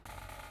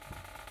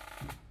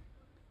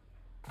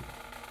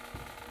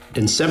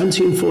In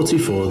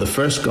 1744, the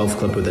first golf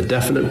club with a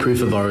definite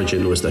proof of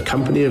origin was the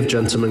Company of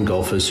Gentlemen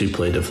Golfers who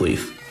played of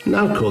Leith,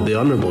 now called the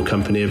Honourable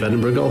Company of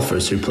Edinburgh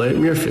Golfers who play at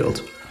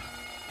Muirfield.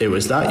 It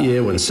was that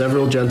year when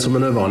several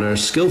gentlemen of honour,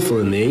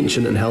 skillful in the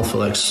ancient and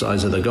healthful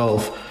exercise of the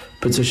golf,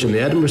 petitioned the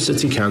Edinburgh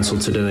City Council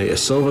to donate a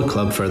silver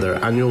club for their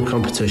annual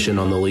competition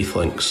on the Leith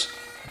Links.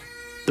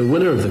 The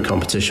winner of the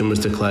competition was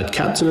declared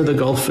Captain of the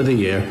Golf for the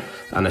year,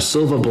 and a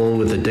silver ball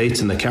with the date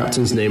and the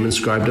captain's name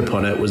inscribed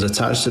upon it was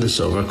attached to the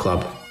silver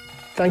club.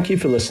 Thank you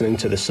for listening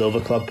to the Silver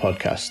Club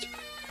podcast.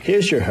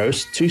 Here's your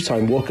host,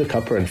 two-time Walker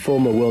Cupper and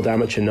former World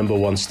Amateur No.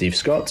 1 Steve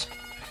Scott,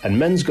 and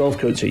men's golf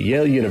coach at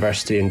Yale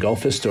University and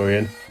golf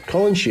historian,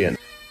 Colin Sheehan.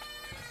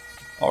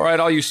 All right,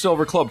 all you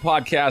Silver Club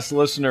podcast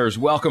listeners,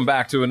 welcome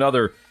back to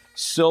another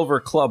Silver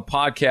Club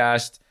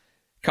podcast.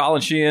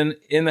 Colin Sheehan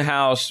in the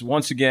house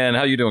once again.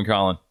 How you doing,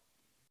 Colin?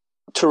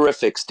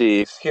 Terrific,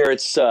 Steve. Here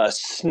it's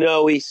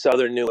snowy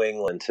southern New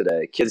England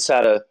today. Kids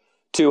had a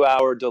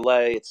 2-hour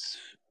delay.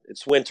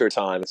 It's winter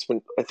time. It's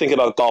when I think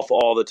about golf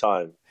all the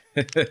time.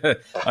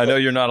 I know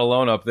you're not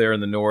alone up there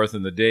in the north,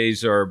 and the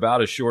days are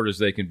about as short as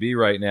they can be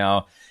right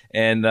now.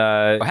 And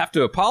I have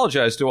to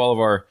apologize to all of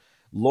our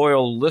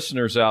loyal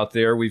listeners out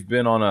there. We've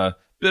been on a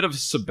bit of a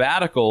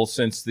sabbatical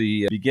since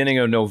the beginning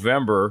of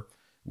November.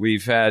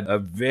 We've had a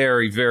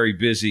very, very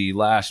busy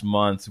last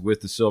month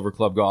with the Silver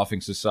Club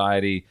Golfing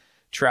Society,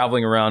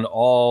 traveling around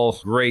all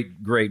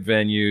great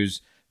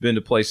venues. Been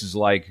to places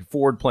like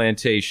Ford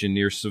Plantation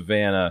near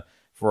Savannah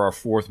for our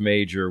fourth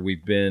major.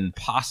 We've been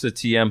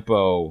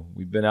Pasatiempo.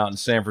 We've been out in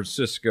San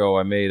Francisco.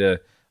 I made a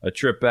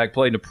trip back,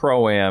 played in a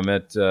Pro-Am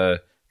at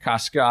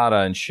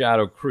Cascada and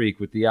Shadow Creek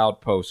with the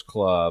Outpost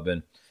Club.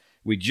 And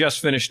we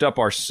just finished up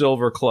our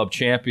Silver Club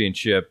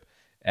Championship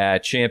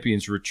at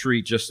Champions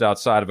Retreat just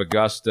outside of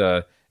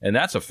Augusta. And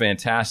that's a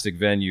fantastic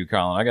venue,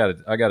 Colin.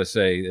 I gotta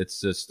say,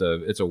 it's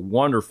a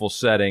wonderful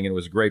setting, and it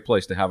was a great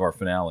place to have our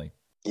finale.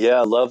 Yeah,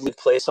 lovely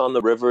place on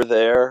the river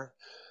there.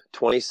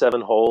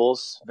 27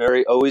 holes.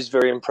 Always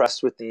very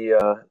impressed with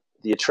the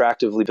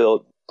attractively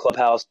built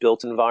clubhouse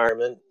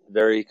environment.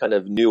 Very kind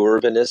of new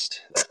urbanist.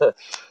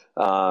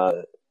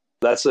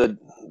 That's a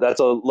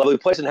lovely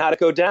place. And how'd it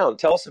go down?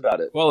 Tell us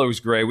about it. Well, it was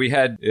great. We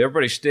had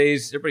everybody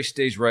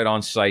stays right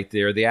on site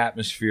there. The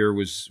atmosphere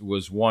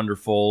was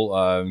wonderful.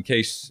 In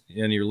case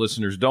any of your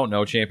listeners don't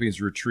know,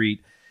 Champions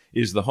Retreat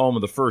is the home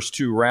of the first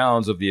two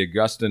rounds of the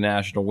Augusta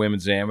National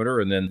Women's Amateur,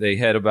 and then they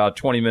head about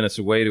 20 minutes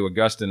away to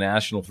Augusta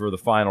National for the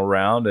final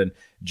round. And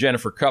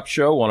Jennifer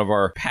Kupcho, one of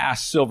our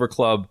past Silver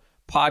Club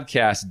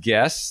podcast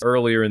guests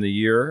earlier in the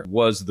year,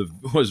 was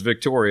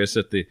victorious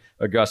at the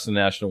Augusta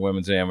National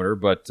Women's Amateur.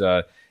 But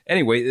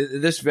anyway,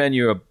 this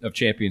venue of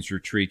Champions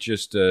Retreat,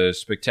 just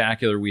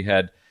spectacular. We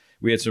had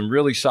some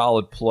really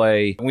solid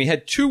play. And we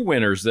had two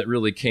winners that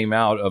really came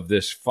out of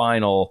this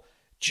final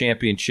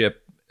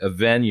championship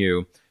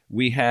venue.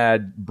 We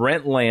had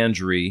Brent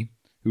Landry,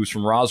 who's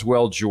from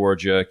Roswell,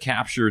 Georgia,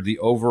 captured the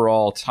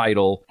overall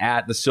title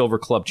at the Silver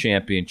Club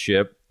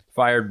Championship.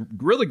 Fired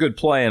really good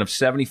playing of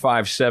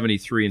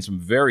 75-73 in some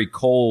very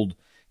cold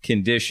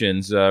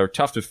conditions.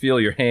 Tough to feel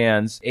your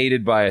hands.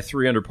 Aided by a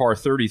 3-under par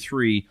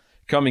 33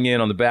 coming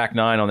in on the back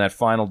nine on that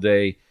final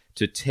day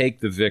to take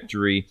the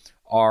victory.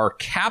 Our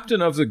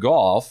captain of the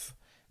golf,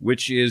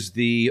 which is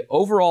the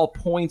overall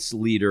points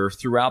leader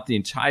throughout the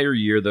entire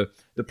year, the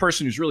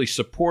person who's really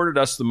supported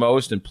us the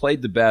most and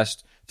played the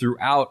best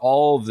throughout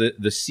all of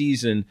the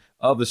season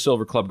of the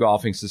Silver Club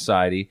Golfing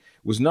Society,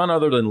 was none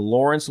other than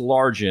Lawrence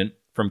Largent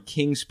from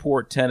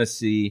Kingsport,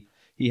 Tennessee.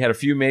 He had a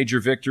few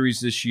major victories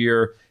this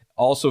year,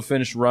 also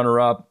finished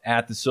runner-up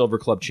at the Silver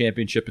Club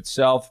Championship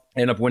itself,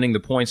 ended up winning the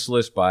points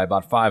list by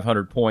about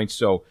 500 points,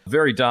 so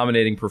very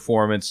dominating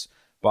performance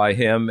by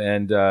him,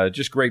 and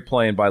just great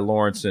playing by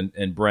Lawrence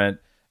and Brent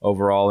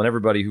overall, and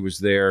everybody who was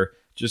there.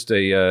 Just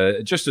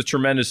a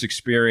tremendous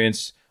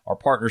experience. Our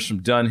partners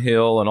from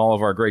Dunhill and all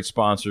of our great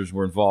sponsors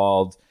were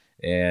involved,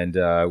 and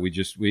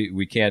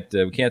we can't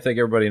thank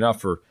everybody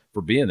enough for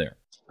being there.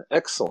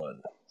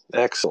 Excellent.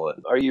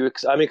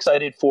 I'm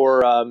excited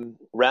for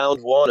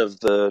round one of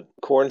the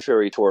Korn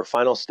Ferry Tour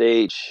final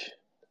stage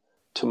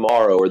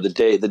tomorrow, or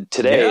today.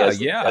 As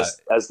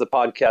the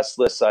podcast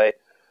lists.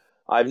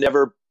 I've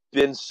never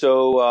been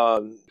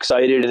so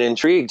excited and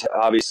intrigued,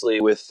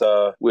 obviously, with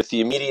the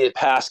immediate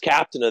past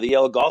captain of the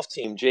Yale golf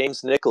team.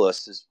 James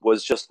Nicklaus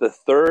was just the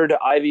third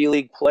Ivy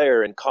League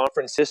player in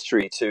conference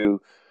history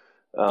to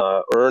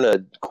earn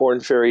a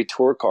Korn Ferry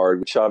Tour card,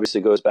 which obviously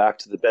goes back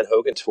to the Ben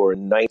Hogan Tour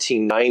in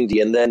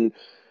 1990. And then,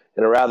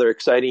 in a rather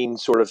exciting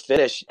sort of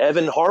finish,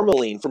 Evan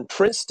Harmeline from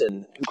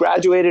Princeton, who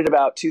graduated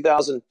about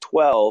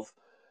 2012,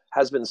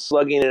 has been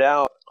slugging it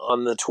out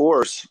on the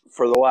tours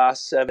for the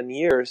last 7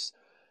 years.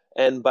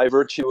 And by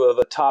virtue of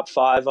a top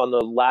 5 on the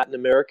Latin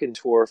American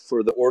Tour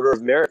for the Order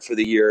of Merit for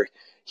the year,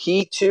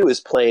 he too is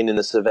playing in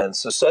this event.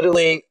 So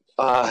suddenly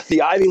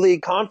the Ivy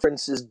League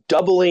Conference is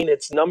doubling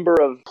its number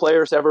of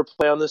players to ever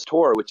play on this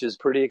tour, which is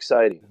pretty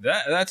exciting.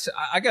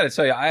 I got to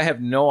tell you, I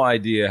have no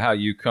idea how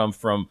you come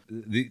from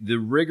the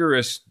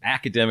rigorous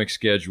academic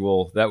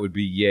schedule that would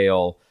be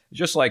Yale,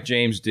 just like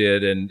James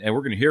did. And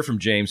we're going to hear from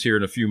James here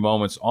in a few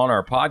moments on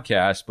our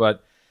podcast.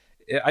 But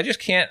I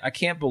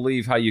can't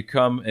believe how you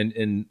come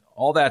and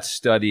all that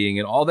studying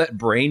and all that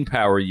brain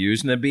power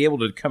used and then be able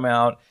to come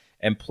out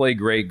and play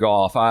great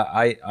golf.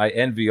 I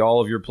envy all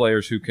of your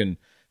players who can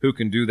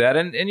do that.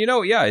 And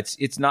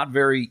it's not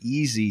very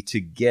easy to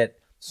get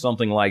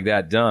something like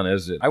that done,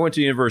 is it? I went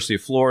to University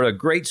of Florida,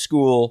 great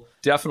school,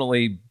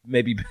 definitely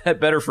maybe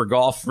better for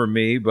golf for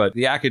me, but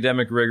the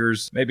academic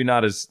rigors maybe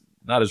not as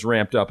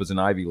ramped up as an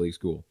Ivy League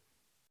school.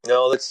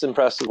 No, that's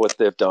impressive what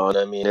they've done.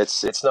 I mean,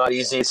 it's not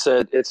easy.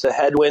 It's a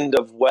headwind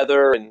of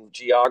weather and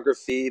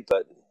geography,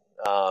 but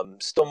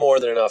still more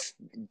than enough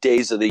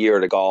days of the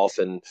year to golf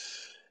and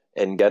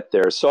get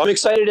there. So I'm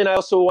excited, and I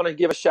also want to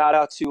give a shout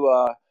out to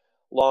a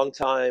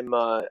longtime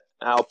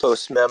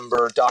Outpost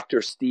member,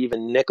 Dr.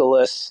 Stephen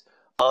Nicholas,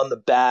 on the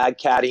bag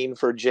caddying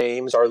for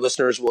James. Our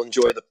listeners will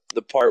enjoy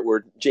the part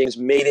where James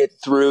made it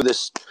through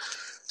this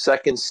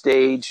second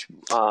stage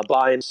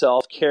by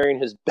himself, carrying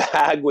his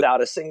bag without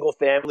a single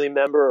family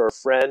member or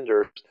friend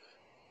or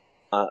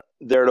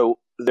there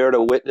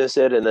to witness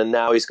it. And then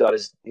now he's got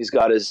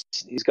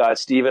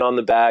Stephen on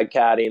the bag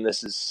caddying.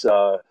 This is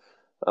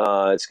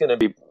it's going to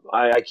be.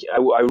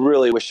 I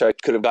really wish I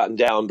could have gotten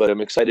down, but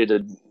I'm excited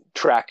to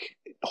track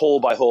hole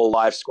by hole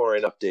live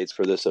scoring updates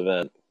for this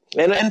event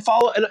and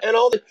follow and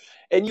all the.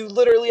 And you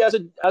literally, as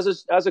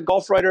a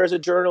golf writer, as a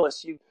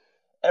journalist,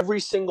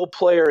 every single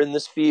player in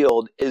this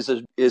field is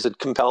a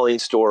compelling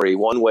story,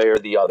 one way or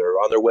the other.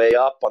 On their way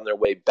up, on their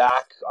way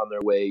back, on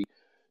their way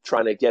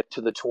trying to get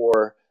to the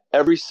tour.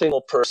 Every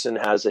single person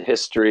has a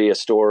history, a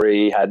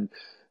story,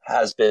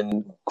 has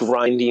been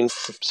grinding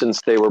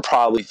since they were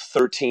probably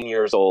 13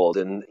 years old,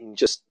 and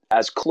just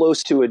as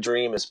close to a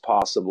dream as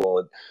possible,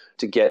 and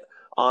to get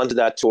onto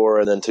that tour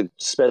and then to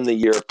spend the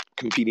year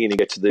competing to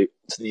get to the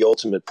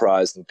ultimate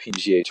prize, the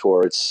PGA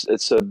Tour.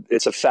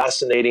 It's a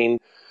fascinating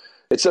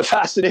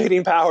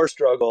power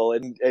struggle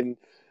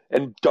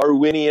and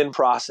Darwinian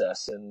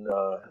process. And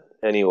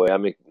anyway,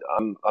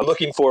 I'm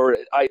looking forward.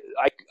 I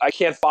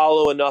can't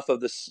follow enough of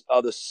the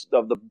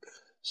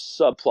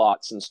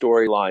subplots and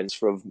storylines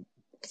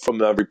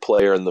from every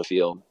player in the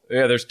field.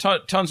 Yeah, there's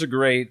tons of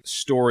great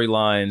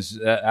storylines,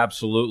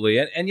 absolutely.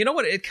 And you know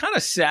what? It kind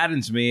of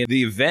saddens me.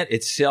 The event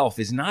itself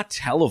is not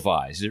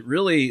televised. It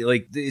really,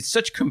 it's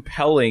such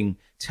compelling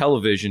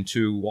television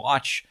to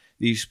watch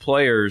these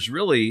players.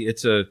 Really,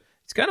 it's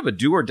kind of a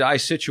do or die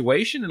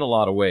situation in a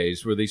lot of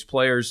ways, where these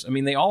players, I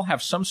mean, they all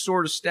have some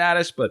sort of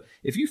status, but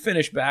if you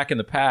finish back in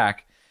the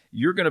pack,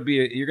 you're going to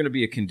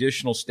be a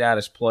conditional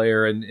status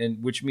player,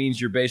 and which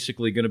means you're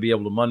basically going to be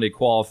able to Monday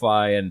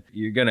qualify, and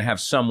you're going to have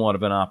somewhat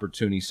of an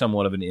opportunity,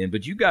 somewhat of an in.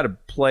 But you've got to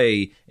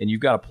play, and you've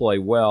got to play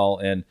well.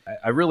 And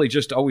I really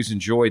just always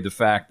enjoyed the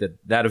fact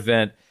that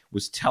event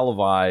was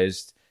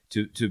televised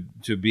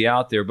to be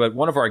out there. But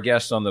one of our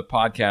guests on the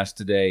podcast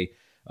today,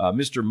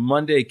 Mr.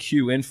 Monday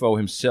Q Info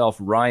himself,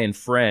 Ryan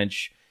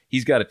French,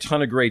 he's got a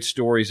ton of great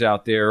stories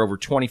out there, over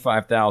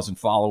 25,000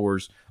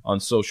 followers on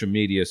social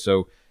media.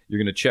 So you're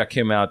going to check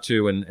him out,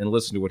 too, and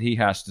listen to what he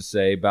has to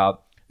say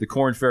about the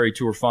Korn Ferry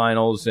Tour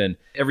Finals and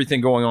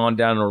everything going on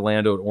down in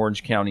Orlando at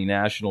Orange County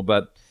National.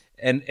 But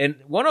and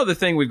one other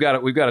thing we've got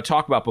to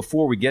talk about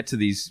before we get to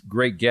these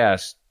great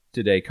guests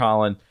today,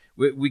 Colin.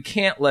 We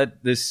can't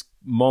let this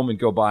moment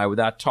go by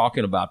without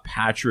talking about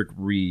Patrick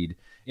Reed.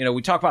 You know,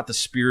 we talk about the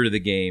spirit of the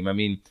game. I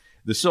mean,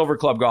 the Silver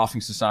Club Golfing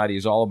Society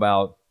is all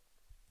about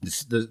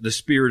the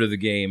spirit of the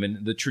game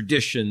and the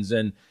traditions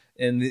and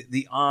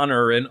the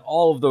honor and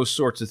all of those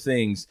sorts of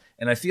things.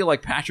 And I feel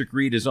like Patrick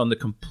Reed is on the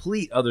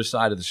complete other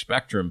side of the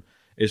spectrum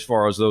as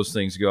far as those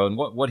things go. And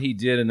what he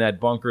did in that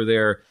bunker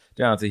there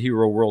down at the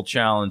Hero World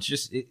Challenge,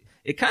 just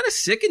it kind of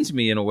sickens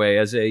me in a way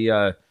as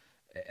a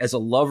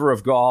lover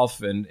of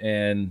golf,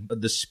 and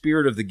the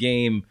spirit of the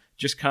game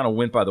just kind of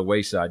went by the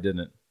wayside,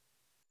 didn't it?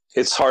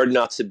 It's hard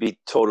not to be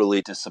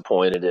totally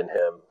disappointed in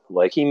him.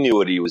 Like, he knew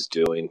what he was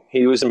doing.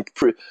 He was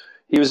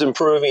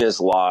improving his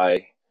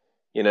lie.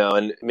 You know,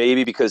 and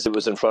maybe because it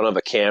was in front of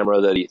a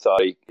camera that he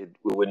thought he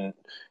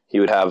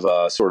would have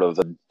a sort of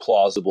a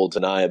plausible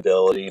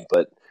deniability,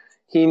 but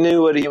he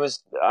knew what he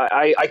was.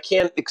 I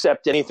can't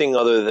accept anything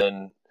other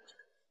than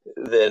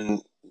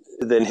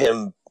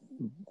him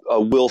a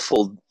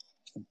willful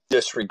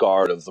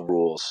disregard of the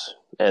rules,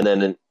 and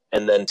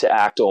then to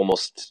act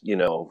almost, you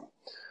know,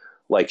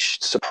 like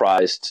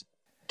surprised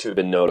to have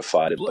been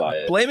notified by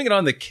it. Blaming it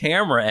on the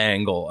camera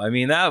angle. I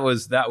mean, that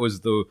was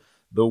the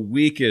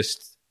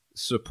weakest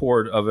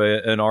support of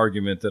an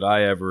argument that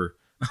I ever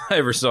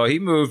saw. He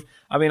moved.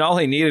 I mean, all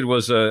he needed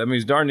was he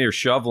was darn near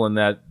shoveling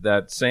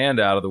that sand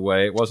out of the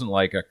way. It wasn't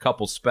like a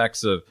couple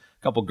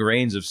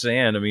grains of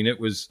sand. I mean, it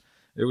was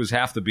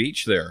half the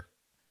beach there.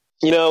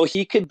 You know,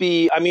 he could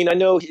be. I mean, I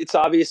know it's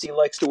obvious he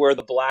likes to wear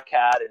the black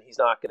hat, and he's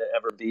not going to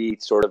ever be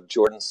sort of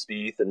Jordan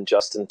Spieth and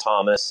Justin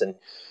Thomas, and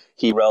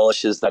he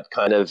relishes that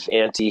kind of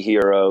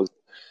anti-hero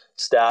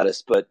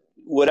status. But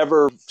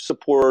whatever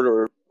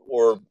support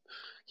or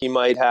he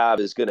might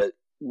have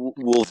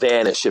will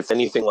vanish if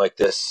anything like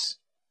this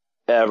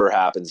ever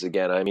happens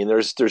again. I mean,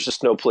 there's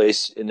just no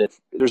place in it.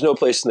 There's no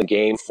place in the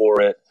game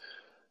for it.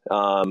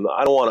 I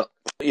don't want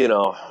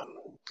to,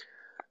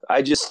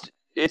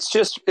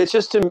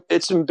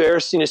 it's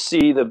embarrassing to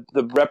see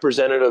the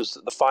representatives,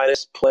 the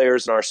finest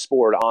players in our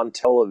sport on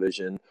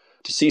television,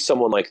 to see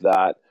someone like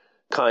that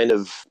kind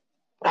of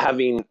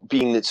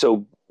being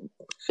so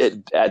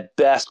at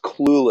best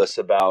clueless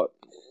about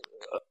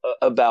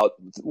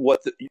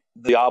what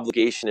the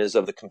obligation is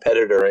of the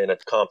competitor in a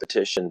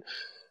competition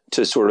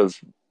to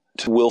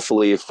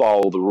willfully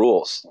follow the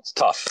rules. It's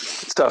tough.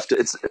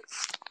 It's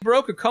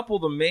broke a couple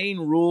of the main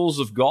rules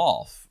of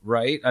golf,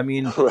 right? I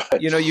mean,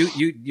 right.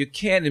 You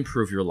can't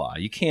improve your lie.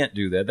 You can't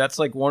do that. That's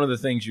like one of the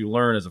things you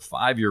learn as a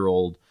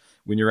 5-year-old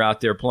when you're out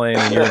there playing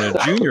and you're in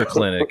a junior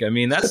clinic. I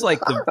mean, that's like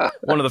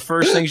one of the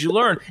first things you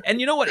learn. And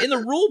you know what? In the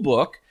rule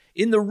book,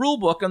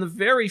 on the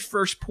very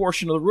first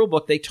portion of the rule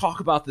book, they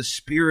talk about the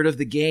spirit of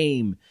the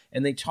game,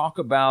 and they talk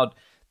about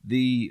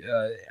the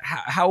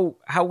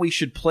how we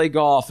should play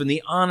golf and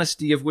the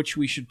honesty of which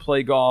we should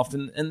play golf.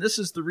 And this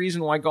is the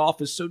reason why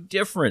golf is so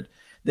different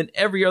than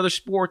every other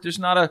sport. There's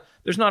not a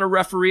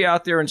referee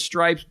out there in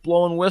stripes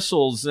blowing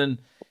whistles, and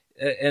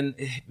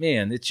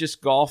man, it's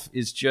just, golf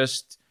is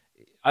just,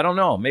 I don't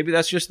know, maybe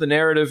that's just the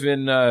narrative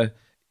in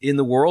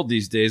the world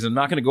these days. I'm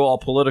not going to go all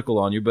political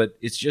on you, but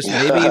it's just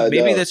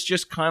maybe that's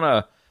just kind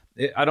of,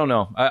 I don't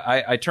know.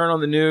 I turn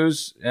on the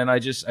news and I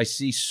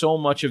see so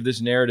much of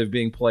this narrative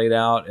being played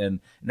out, and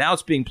now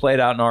it's being played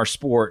out in our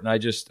sport, and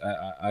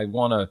I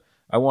want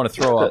to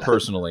throw up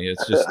personally.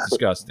 It's just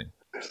disgusting.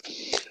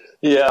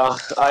 Yeah,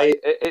 I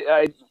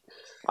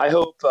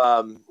hope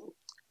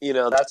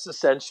that's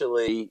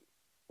essentially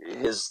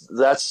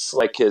that's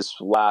strike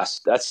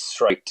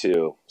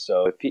two.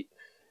 So if he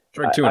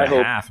strike two and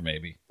a half,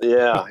 maybe.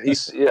 Yeah,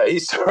 he's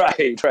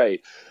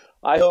right.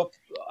 I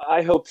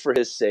hope for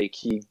his sake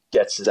he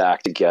gets his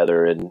act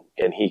together and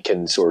he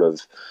can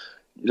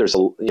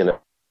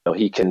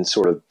he can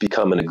sort of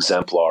become an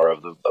exemplar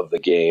of the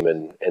game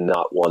and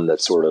not one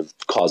that's sort of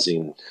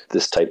causing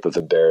this type of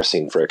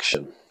embarrassing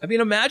friction. I mean,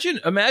 imagine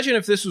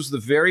if this was the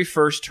very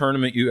first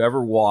tournament you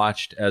ever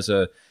watched as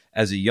a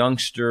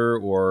youngster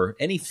or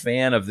any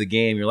fan of the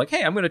game. You're like,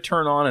 hey, I'm going to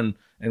turn on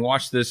and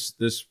watch this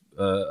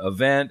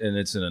event, and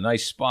it's in a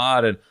nice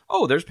spot, and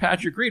oh, there's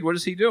Patrick Reed. What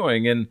is he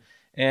doing? And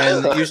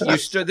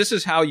this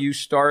is how you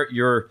start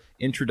your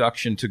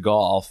introduction to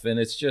golf, and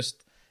it's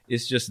just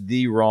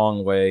the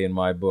wrong way in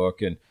my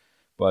book.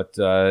 But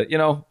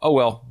oh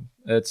well,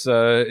 it's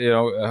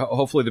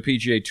hopefully the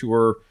PGA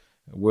Tour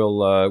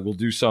will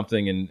do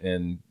something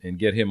and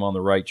get him on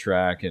the right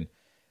track and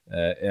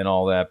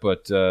all that.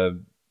 But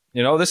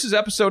this is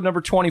episode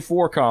number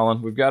 24,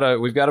 Colin. We've got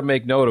to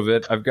make note of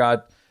it. We've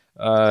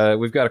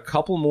got a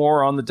couple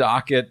more on the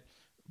docket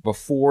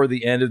before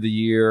the end of the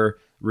year.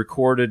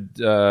 Recorded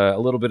a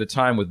little bit of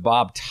time with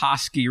Bob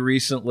Toski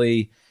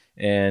recently,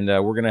 and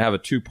we're going to have a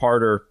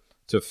two-parter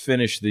to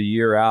finish the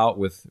year out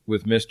with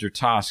Mr.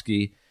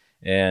 Toski.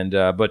 And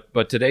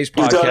but today's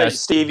podcast,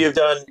 Steve, you've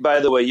done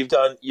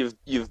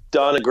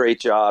a great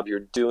job. You're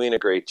doing a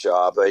great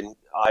job.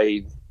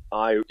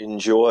 I've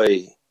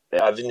enjoyed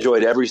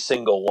every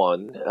single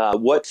one.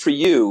 What for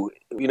you?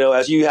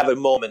 As you have a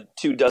moment,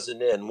 2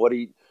 dozen in, what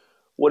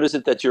is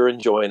it that you're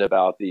enjoying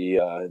about the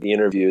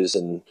interviews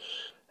and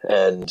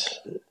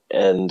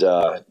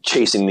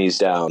chasing these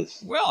down?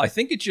 Well, I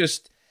think it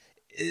just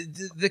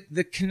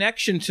the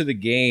connection to the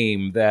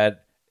game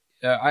that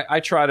I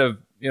try to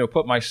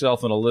put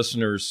myself in a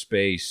listener's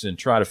space and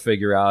try to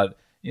figure out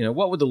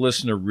what would the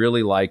listener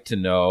really like to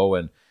know,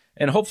 and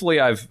hopefully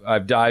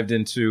I've dived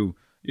into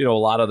a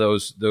lot of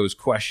those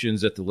questions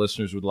that the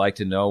listeners would like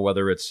to know,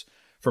 whether it's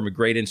from a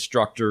great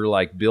instructor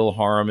like Bill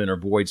Harmon or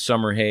Boyd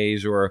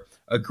Summerhays, or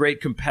a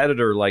great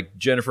competitor like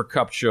Jennifer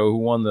Kupcho, who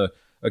won the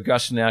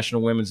Augusta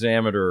National Women's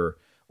Amateur,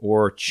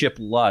 or Chip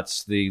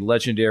Lutz, the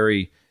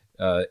legendary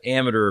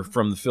amateur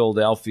from the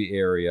Philadelphia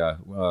area,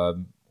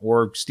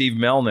 or Steve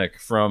Melnick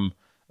from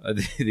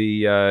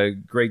the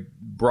great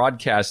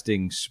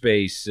broadcasting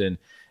space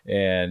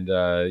and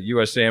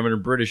U.S. Amateur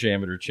and British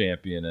Amateur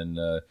champion.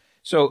 And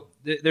so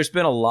there's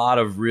been a lot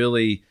of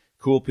really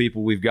cool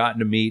people we've gotten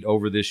to meet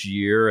over this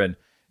year. And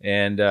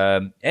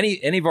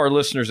any of our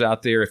listeners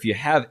out there, if you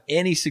have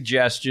any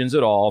suggestions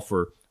at all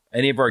for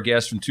any of our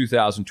guests from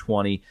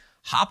 2020,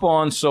 hop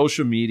on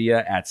social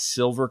media at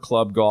Silver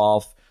Club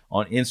Golf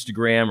on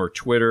Instagram or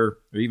Twitter,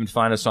 or even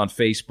find us on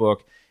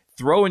Facebook.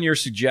 Throw in your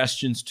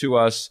suggestions to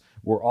us.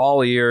 We're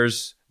all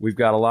ears. We've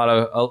got a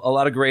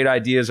lot of great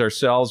ideas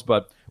ourselves,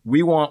 but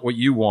we want what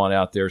you want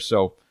out there.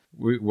 So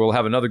we'll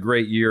have another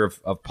great year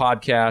of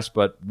podcasts,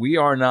 but we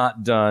are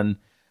not done.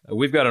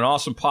 We've got an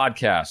awesome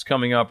podcast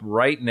coming up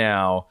right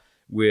now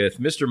with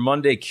Mr.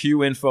 Monday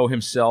Q Info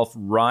himself,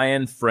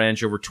 Ryan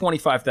French, over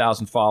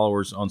 25,000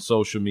 followers on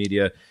social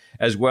media,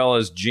 as well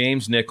as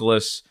James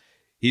Nicholas.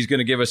 He's going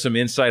to give us some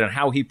insight on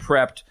how he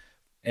prepped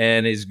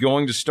and is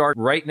going to start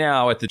right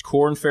now at the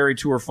Korn Ferry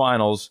Tour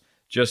Finals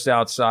just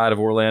outside of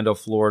Orlando,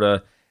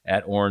 Florida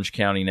at Orange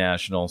County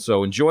National.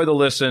 So enjoy the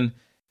listen.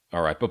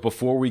 All right, but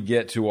before we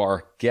get to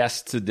our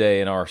guest today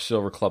in our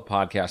Silver Club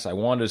podcast, I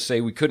wanted to say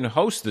we couldn't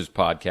host this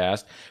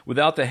podcast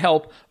without the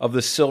help of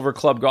the Silver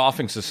Club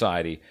Golfing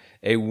Society,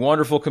 a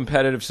wonderful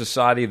competitive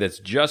society that's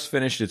just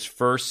finished its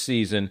first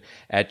season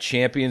at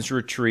Champions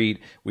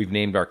Retreat. We've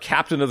named our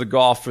captain of the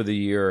golf for the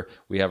year.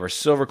 We have our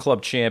Silver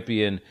Club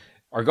champion.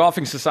 Our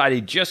golfing society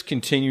just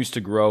continues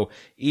to grow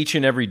each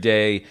and every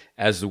day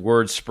as the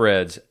word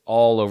spreads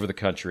all over the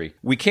country.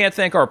 We can't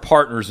thank our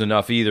partners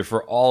enough either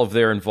for all of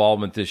their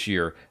involvement this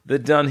year. The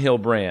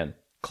Dunhill brand,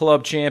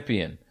 Club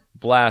Champion,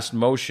 Blast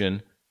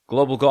Motion,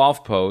 Global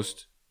Golf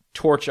Post,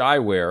 Torch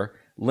Eyewear,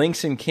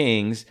 Links and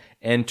Kings,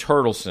 and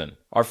Turtleson.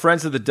 Our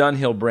friends of the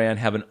Dunhill brand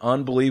have an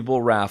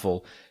unbelievable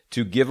raffle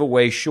to give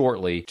away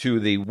shortly to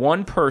the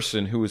one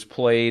person who has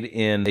played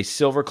in a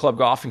Silver Club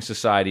Golfing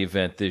Society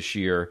event this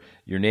year.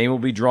 Your name will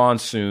be drawn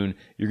soon.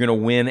 You're going to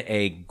win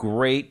a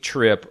great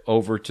trip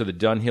over to the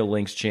Dunhill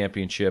Links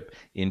Championship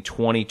in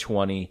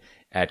 2020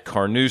 at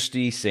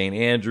Carnoustie, St.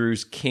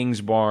 Andrews,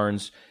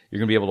 Kingsbarns. You're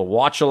going to be able to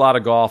watch a lot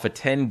of golf,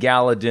 attend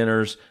gala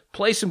dinners,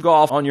 play some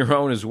golf on your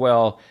own as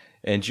well,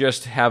 and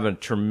just have a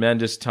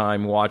tremendous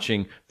time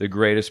watching the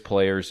greatest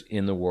players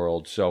in the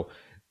world. So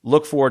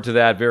look forward to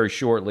that very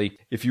shortly.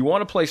 If you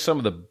want to play some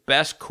of the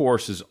best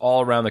courses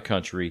all around the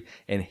country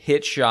and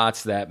hit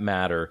shots that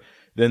matter,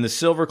 then the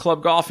Silver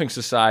Club Golfing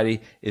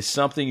Society is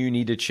something you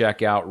need to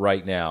check out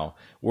right now.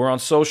 We're on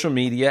social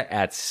media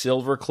at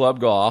Silver Club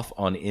Golf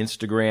on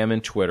Instagram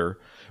and Twitter.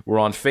 We're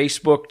on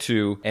Facebook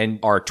too, and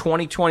our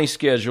 2020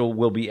 schedule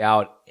will be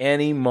out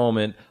any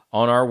moment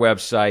on our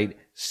website,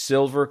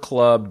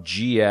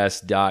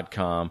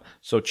 silverclubgs.com.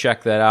 So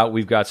check that out.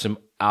 We've got some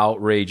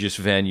outrageous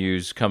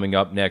venues coming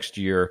up next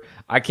year.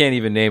 I can't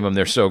even name them.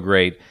 They're so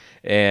great.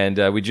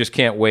 And we just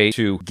can't wait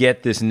to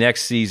get this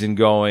next season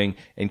going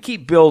and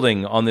keep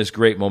building on this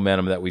great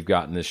momentum that we've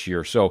gotten this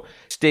year. So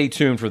stay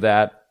tuned for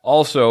that.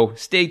 Also,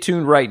 stay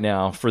tuned right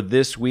now for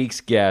this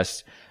week's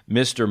guest,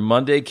 Mr.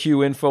 Monday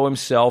Q Info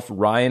himself,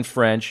 Ryan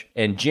French,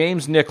 and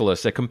James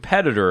Nicholas, a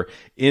competitor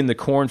in the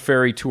Korn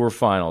Ferry Tour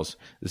Finals.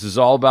 This is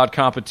all about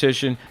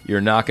competition. You're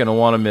not going to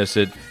want to miss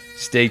it.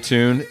 Stay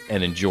tuned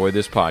and enjoy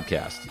this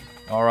podcast.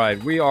 All right,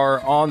 we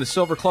are on the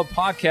Silver Club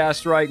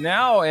podcast right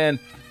now, and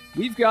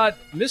we've got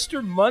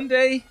Mr.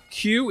 Monday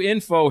Q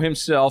Info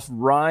himself,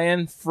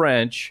 Ryan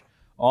French,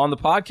 on the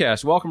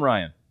podcast. Welcome,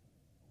 Ryan.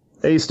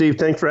 Hey, Steve.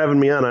 Thanks for having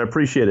me on. I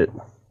appreciate it.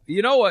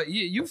 You know what?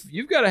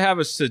 You've got to have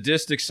a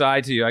sadistic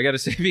side to you, I got to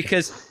say,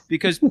 because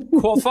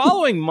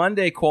following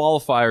Monday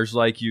qualifiers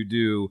like you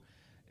do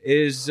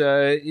is,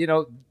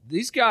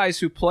 these guys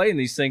who play in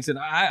these things, and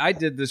I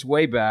did this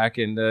way back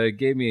and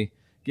gave me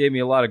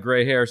a lot of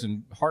gray hairs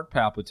and heart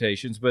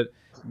palpitations. But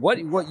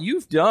what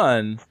you've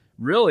done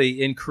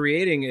really in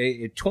creating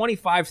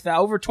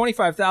over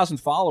 25,000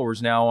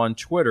 followers now on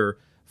Twitter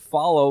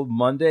follow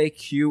Monday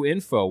Q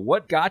Info.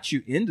 What got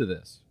you into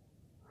this?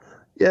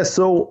 Yeah,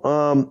 so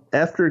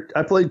after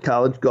I played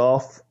college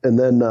golf, and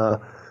then I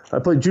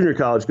played junior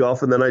college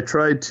golf, and then I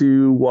tried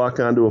to walk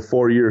onto a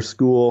 4-year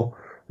school,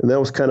 and that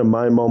was kind of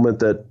my moment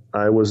that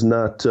I was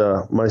not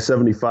my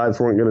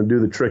 75s weren't going to do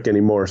the trick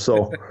anymore.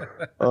 So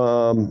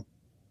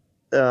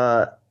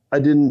I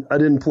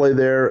didn't play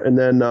there, and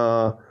then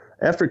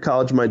after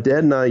college, my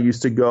dad and I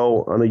used to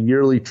go on a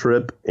yearly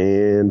trip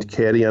and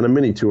caddy on a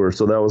mini tour.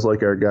 So that was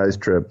like our guys'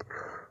 trip.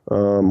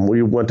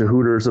 We went to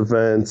Hooters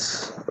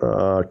events,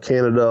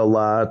 Canada a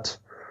lot,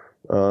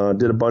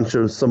 did a bunch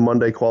of some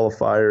Monday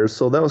qualifiers.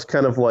 So that was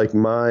kind of like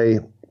my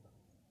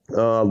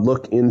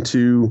look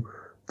into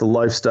the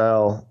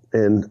lifestyle.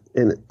 And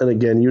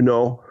again,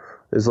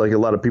 it's like a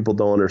lot of people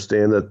don't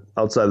understand that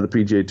outside of the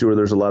PGA Tour,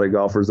 there's a lot of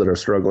golfers that are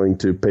struggling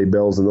to pay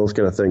bills and those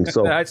kind of things.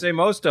 So I'd say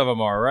most of them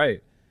are, right?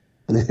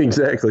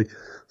 Exactly.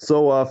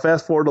 So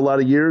fast forward a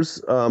lot of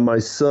years, my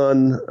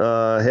son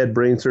had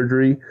brain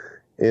surgery,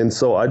 and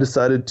so I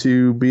decided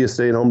to be a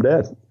stay-at-home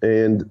dad.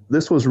 And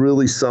this was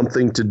really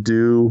something to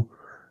do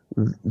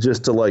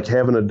just to like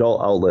have an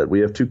adult outlet.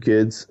 We have 2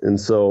 kids, and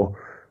so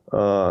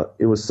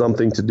it was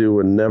something to do,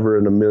 and never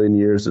in a million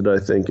years did I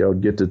think I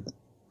would get to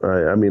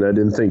I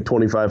didn't think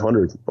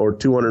 2,500 or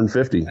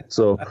 250.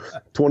 So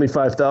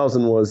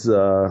 25,000 was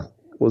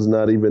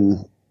not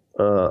even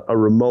a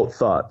remote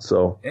thought.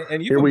 So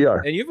here we are.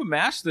 And you've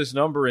amassed this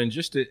number in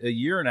just a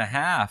year and a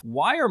half.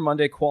 Why are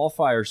Monday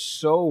qualifiers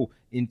so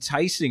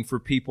enticing for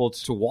people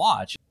to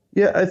watch?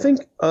 Yeah, I think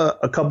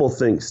a couple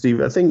things,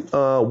 Steve. I think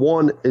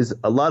one is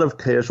a lot of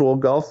casual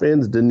golf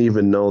fans didn't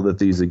even know that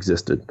these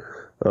existed.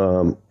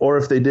 Or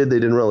if they did, they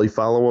didn't really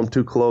follow them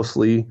too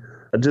closely.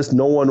 Just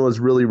no one was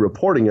really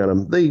reporting on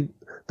them. They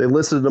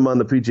listed them on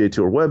the PGA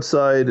Tour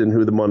website and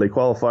who the Monday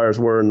qualifiers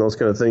were and those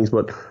kind of things,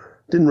 but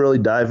didn't really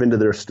dive into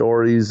their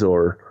stories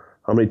or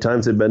how many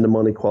times they've been to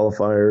Monday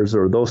qualifiers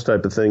or those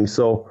type of things.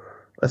 So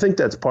I think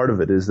that's part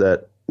of it, is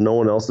that no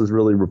one else is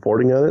really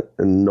reporting on it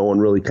and no one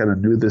really kind of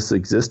knew this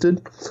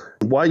existed.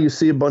 Why you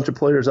see a bunch of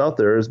players out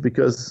there is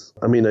because,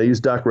 I use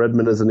Doc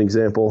Redman as an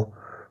example.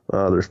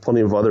 There's plenty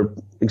of other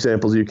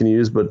examples you can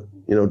use, but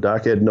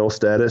Doc had no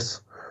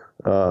status.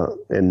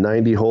 And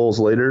 90 holes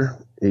later,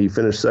 he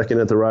finished second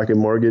at the Rocket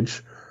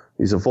Mortgage.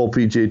 He's a full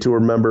PGA Tour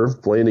member,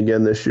 playing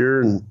again this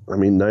year. And,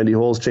 90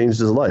 holes changed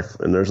his life.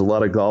 And there's a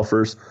lot of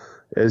golfers,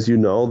 as you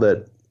know,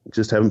 that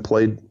just haven't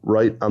played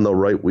right on the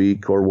right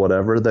week or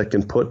whatever, that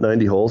can put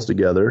 90 holes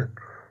together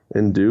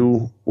and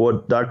do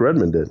what Doc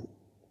Redman did.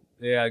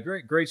 Yeah,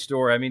 great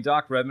story.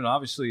 Doc Redman,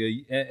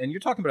 obviously, and you're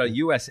talking about a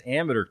U.S.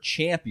 amateur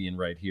champion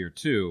right here,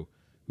 too,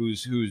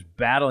 who's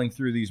battling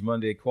through these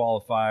Monday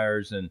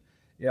qualifiers and,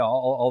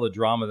 all the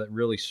drama that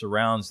really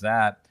surrounds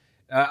that.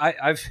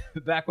 I've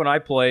back when I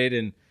played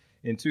in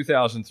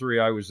 2003,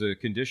 I was a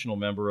conditional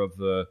member of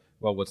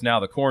what's now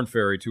the Korn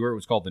Ferry Tour. It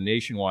was called the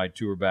Nationwide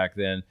Tour back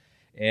then.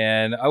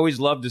 And I always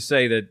loved to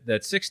say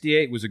that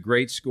 68 was a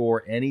great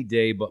score any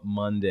day but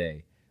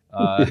Monday.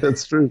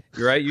 That's true.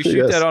 You're right. You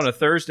shoot that on a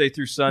Thursday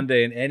through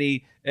Sunday in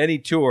any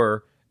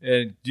tour,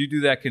 and you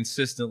do that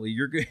consistently,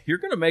 you're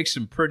going to make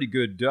some pretty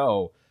good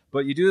dough.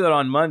 But you do that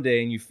on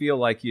Monday, and you feel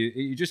like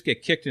you just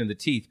get kicked in the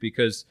teeth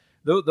because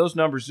those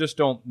numbers just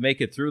don't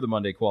make it through the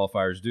Monday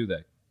qualifiers, do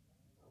they?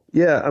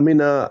 Yeah,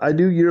 I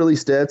do yearly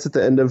stats at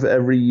the end of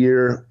every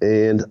year,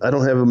 and I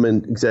don't have them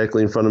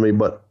exactly in front of me,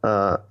 but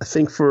I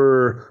think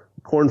for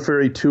Korn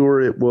Ferry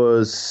Tour, it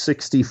was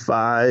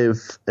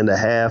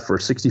 65.5 or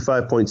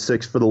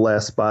 65.6 for the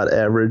last spot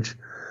average.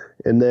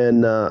 And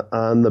then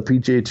on the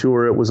PGA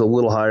Tour, it was a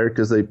little higher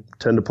because they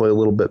tend to play a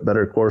little bit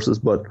better courses,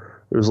 but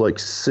it was like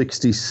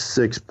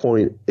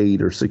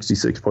 66.8 or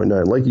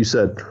 66.9. Like you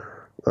said,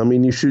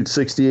 you shoot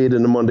 68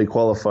 in a Monday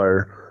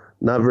qualifier.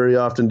 Not very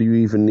often do you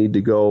even need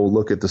to go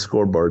look at the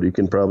scoreboard. You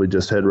can probably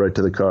just head right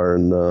to the car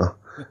and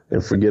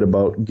forget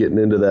about getting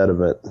into that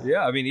event.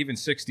 Yeah, even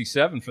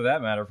 67 for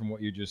that matter from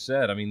what you just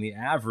said. The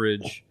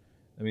average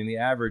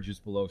is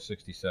below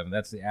 67.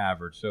 That's the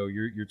average. So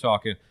you're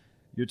talking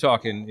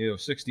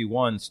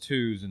 61s,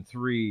 2s and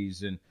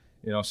 3s and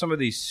some of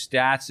these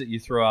stats that you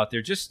throw out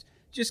there. Just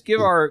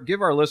give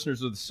our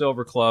listeners of the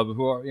Silver Club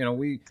who are,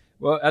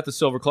 at the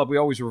Silver Club we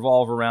always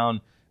revolve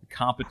around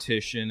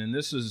competition, and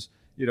this is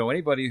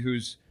anybody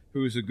who's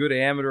a good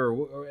amateur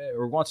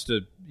or wants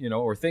to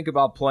or think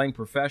about playing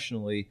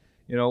professionally.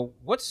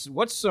 What's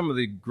some of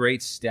the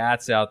great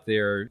stats out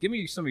there? Give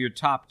me some of your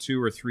top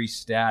 2 or 3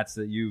 stats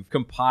that you've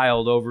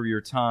compiled over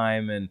your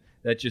time and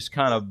that just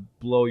kind of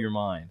blow your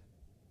mind.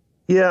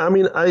 Yeah,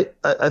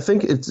 I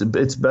think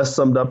it's best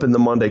summed up in the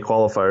Monday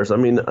qualifiers.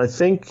 I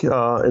think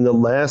in the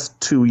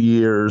last 2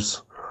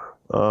 years,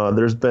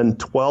 there's been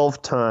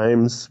 12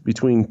 times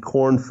between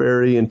Korn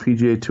Ferry and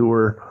PGA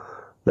Tour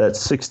that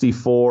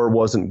 64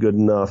 wasn't good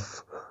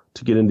enough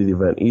to get into the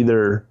event.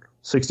 Either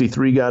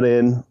 63 got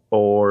in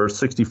or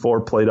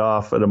 64 played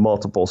off at a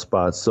multiple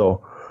spots.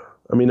 So,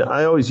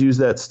 I always use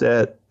that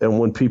stat. And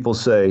when people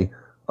say,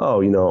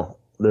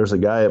 there's a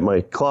guy at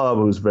my club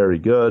who's very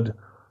good.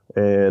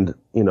 And,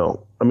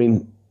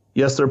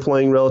 yes, they're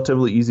playing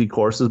relatively easy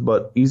courses,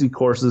 but easy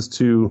courses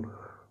to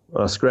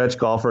a scratch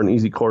golfer and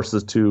easy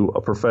courses to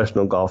a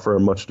professional golfer are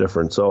much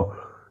different. So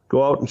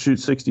go out and shoot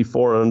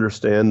 64 and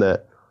understand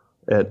that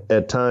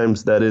at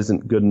times that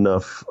isn't good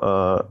enough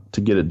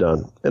to get it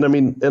done. And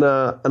and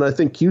I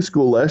think Q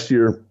School last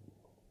year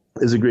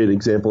is a great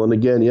example. And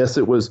again, yes,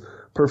 it was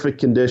perfect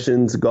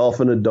conditions, golf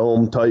in a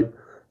dome type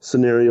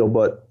scenario,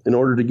 but in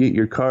order to get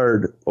your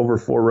card over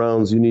 4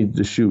 rounds, you need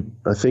to shoot,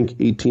 I think,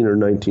 18 or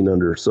 19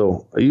 under.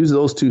 So I use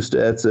those 2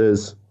 stats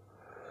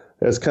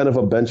as kind of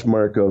a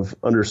benchmark of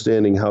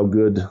understanding how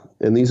good,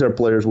 and these are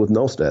players with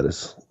no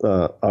status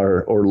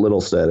or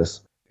little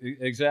status.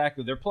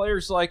 Exactly. They're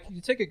players like, you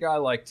take a guy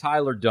like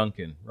Tyler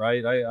Duncan,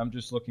 right? I'm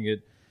just looking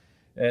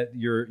at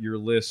your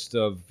list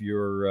of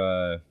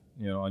your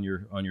on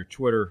your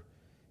Twitter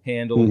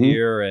handle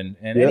here, and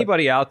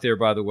anybody out there,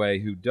 by the way,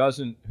 who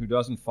doesn't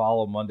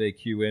follow Monday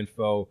Q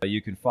Info,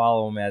 you can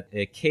follow him at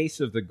A Case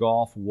of the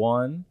Golf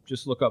 1.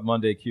 Just look up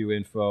Monday Q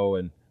Info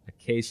and A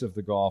Case of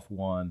the Golf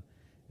 1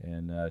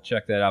 and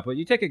check that out. But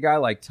you take a guy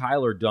like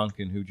Tyler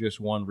Duncan, who just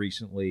won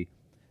recently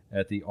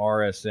at the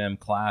RSM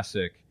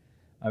Classic.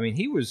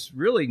 He was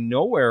really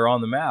nowhere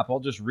on the map. I'll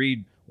just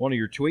read one of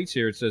your tweets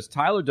here. It says,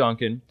 Tyler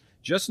Duncan,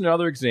 just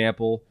another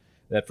example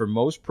that for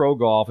most pro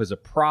golf is a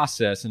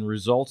process and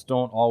results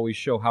don't always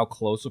show how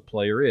close a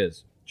player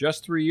is.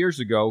 Just 3 years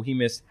ago, he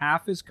missed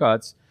half his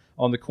cuts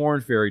on the Korn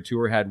Ferry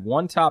Tour, had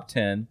 1 top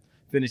 10,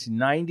 finished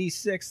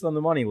 96th on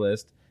the money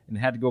list, and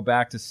had to go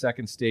back to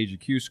second stage of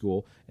Q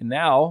School. And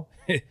now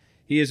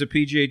he is a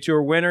PGA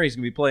Tour winner. He's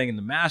going to be playing in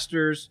the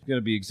Masters, going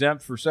to be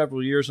exempt for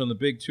several years on the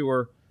big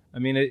tour.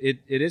 It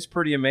is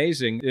pretty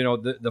amazing,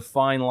 the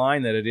fine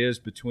line that it is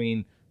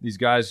between these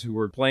guys who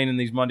are playing in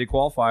these Monday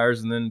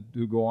qualifiers and then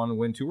who go on to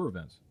win tour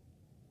events.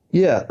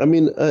 Yeah,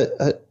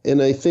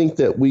 and I think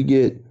that we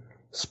get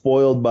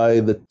spoiled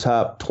by the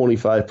top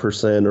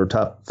 25% or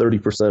top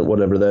 30%,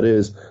 whatever that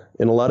is.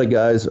 And a lot of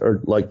guys are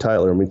like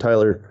Tyler.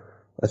 Tyler,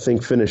 I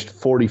think, finished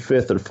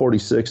 45th or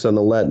 46th on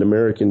the Latin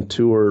American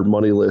Tour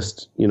money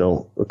list,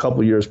 a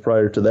couple years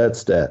prior to that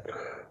stat.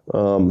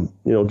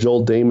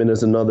 Joel Damon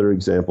is another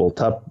example.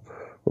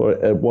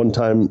 At one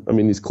time,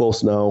 he's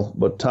close now,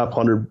 but top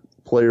 100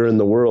 player in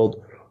the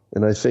world.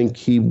 And I think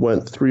he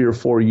went 3 or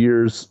 4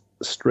 years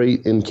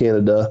straight in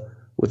Canada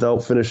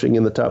without finishing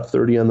in the top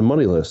 30 on the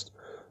money list.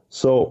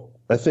 So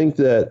I think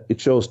that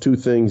it shows two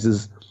things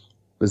is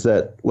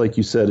that, like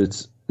you said,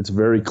 it's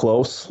very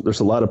close. There's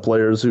a lot of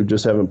players who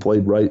just haven't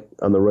played right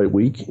on the right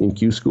week in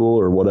Q School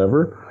or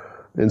whatever.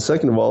 And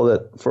second of all,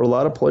 that for a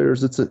lot of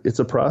players, it's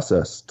a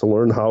process to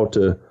learn how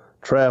to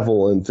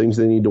travel and things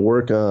they need to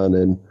work on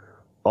and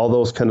all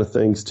those kind of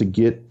things to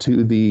get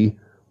to the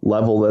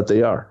level that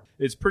they are.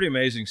 It's pretty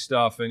amazing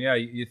stuff. And yeah,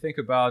 you think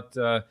about,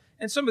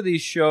 and some of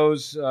these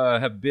shows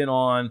have been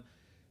on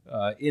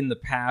in the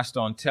past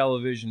on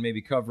television,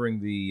 maybe covering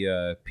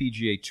the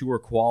PGA Tour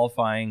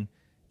qualifying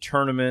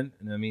tournament.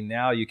 And I mean,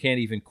 now you can't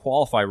even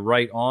qualify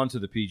right onto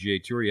the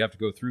PGA Tour. You have to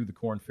go through the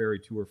Korn Ferry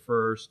Tour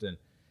first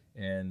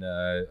and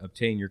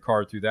obtain your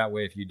card through that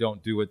way if you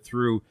don't do it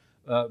through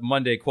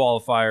Monday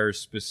qualifiers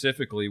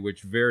specifically,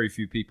 which very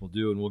few people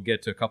do. And we'll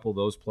get to a couple of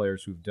those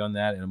players who've done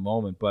that in a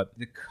moment. But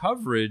the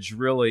coverage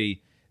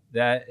really,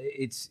 that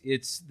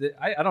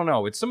I don't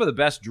know, it's some of the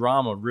best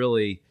drama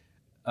really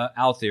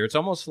out there. It's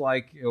almost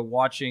like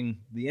watching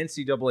the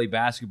NCAA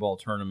basketball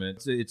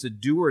tournament. It's a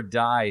do or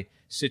die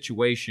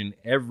situation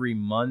every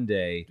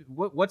Monday.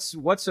 What's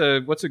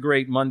a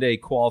great Monday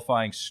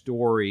qualifying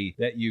story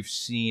that you've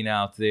seen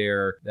out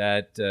there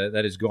that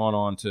has gone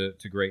on to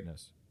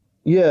greatness?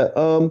 Yeah,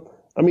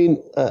 I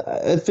mean,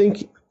 I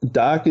think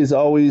Doc is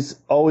always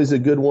a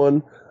good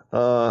one.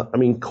 I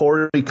mean,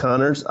 Corey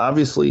Connors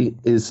obviously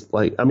is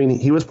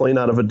he was playing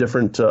out of a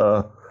different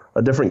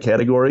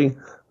category.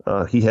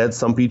 He had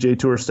some PGA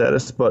Tour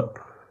status, but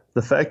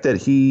the fact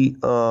that he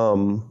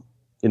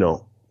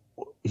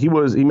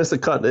missed a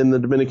cut in the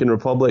Dominican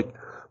Republic,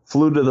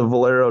 flew to the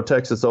Valero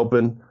Texas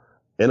Open,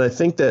 and I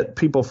think that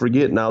people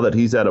forget now that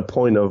he's at a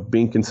point of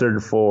being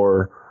considered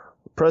for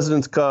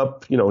President's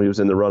Cup. He was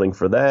in the running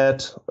for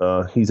that.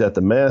 He's at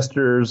the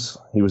Masters.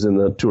 He was in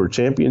the Tour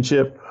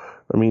Championship.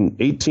 I mean,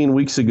 18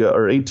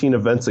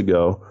 events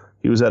ago,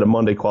 he was at a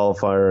Monday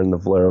qualifier in the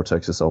Valero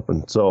Texas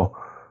Open. So,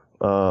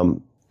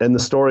 and the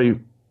story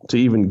to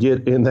even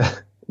get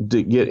into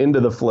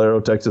the Valero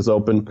Texas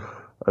Open,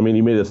 I mean,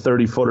 he made a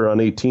 30-footer on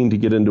 18 to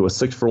get into a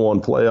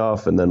 6-for-1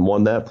 playoff and then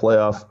won that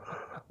playoff.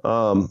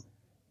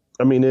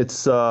 I mean,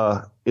 it's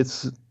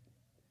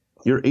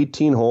your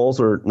 18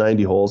 holes or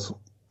 90 holes,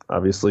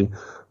 obviously,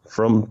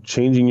 from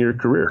changing your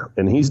career.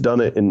 And he's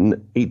done it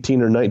in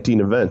 18 or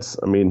 19 events.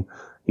 I mean,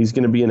 he's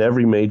going to be in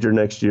every major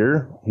next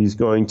year. He's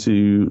going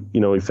to,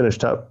 he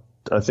finished top,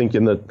 I think,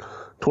 in the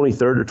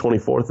 23rd or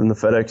 24th in the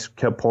FedEx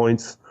Cup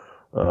points.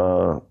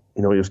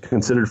 He was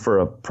considered for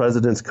a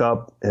President's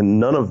Cup, and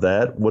none of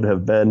that would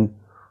have been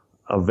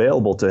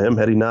available to him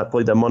had he not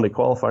played that Monday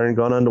qualifier and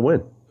gone on to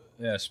win.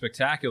 Yeah,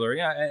 spectacular.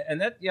 Yeah,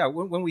 and that, yeah,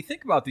 when we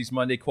think about these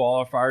Monday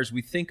qualifiers,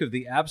 we think of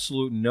the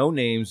absolute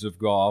no-names of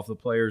golf, the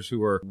players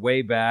who are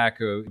way back,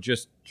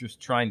 just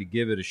trying to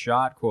give it a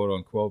shot, quote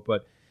unquote.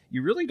 But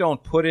you really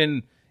don't put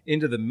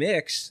into the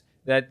mix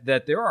that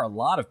there are a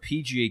lot of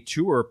PGA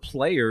Tour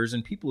players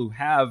and people who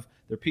have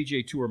their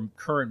PGA Tour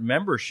current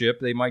membership.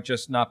 They might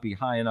just not be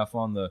high enough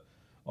on the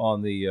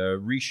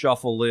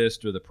reshuffle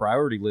list or the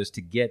priority list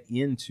to get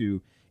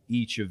into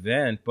each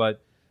event.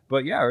 But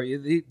yeah,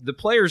 the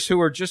players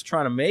who are just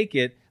trying to make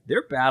it,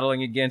 they're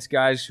battling against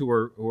guys who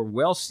are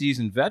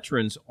well-seasoned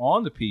veterans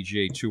on the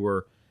PGA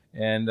Tour,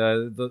 and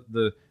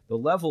the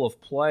level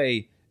of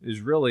play is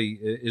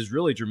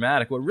really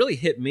dramatic. What really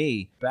hit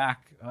me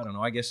back, I don't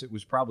know, I guess it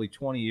was probably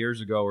 20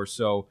 years ago or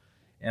so,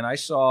 and I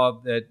saw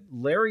that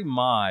Larry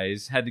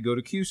Mize had to go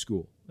to Q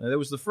School. That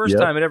was the first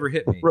time it ever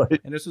hit me. Right.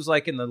 And this was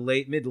like in the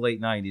mid to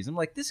late 90s. I'm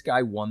like, this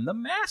guy won the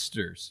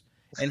Masters.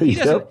 And he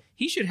doesn't.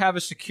 He should have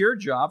a secure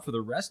job for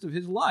the rest of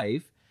his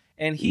life.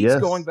 And he's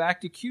going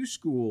back to Q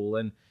School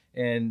and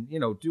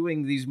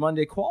doing these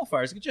Monday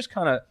qualifiers. It just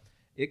kind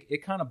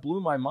of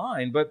blew my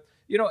mind. But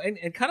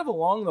and kind of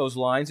along those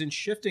lines and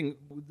shifting,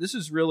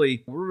 we're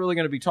really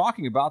going to be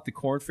talking about the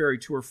Korn Ferry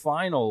Tour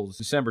Finals,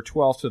 December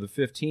 12th to the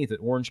 15th at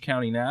Orange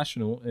County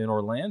National in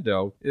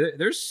Orlando.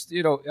 There's,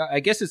 I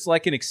guess it's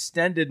like an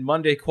extended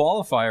Monday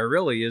qualifier,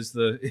 really, is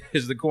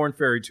the Korn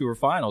Ferry Tour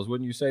Finals.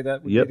 Wouldn't you say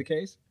that would be the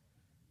case?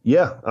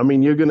 Yeah, I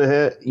mean, you're gonna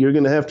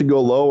have to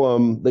go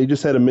low. They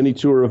just had a mini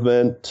tour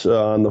event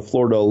on the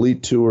Florida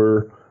Elite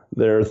Tour.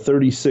 There are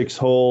 36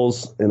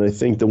 holes, and I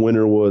think the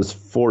winner was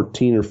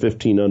 14 or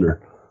 15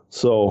 under.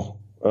 So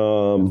 2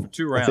 rounds.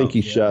 I think he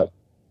shot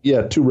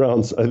 2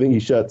 rounds. I think he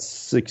shot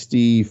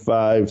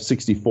 65,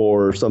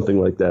 64 or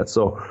something like that.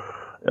 So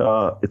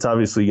it's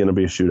obviously going to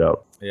be a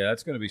shootout. Yeah,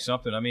 that's going to be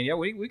something. I mean, yeah,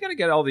 we got to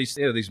get all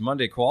these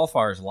Monday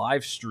qualifiers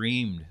live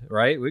streamed,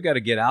 right? We got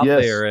to get out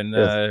there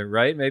and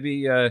right,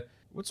 maybe.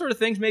 What sort of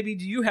things maybe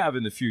do you have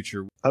in the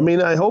future? I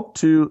mean, I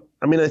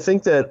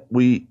think that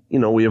we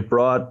have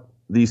brought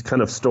these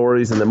kind of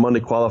stories, and the Monday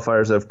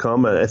qualifiers have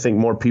come. I think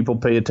more people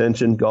pay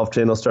attention. Golf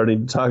Channel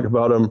starting to talk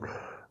about them.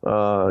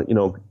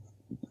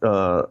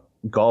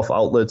 Golf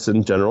outlets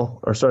in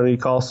general are starting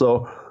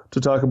to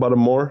talk about them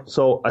more.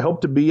 So I hope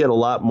to be at a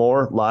lot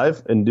more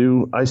live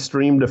and I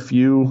streamed a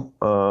few.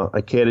 I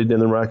caddied in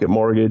the Rocket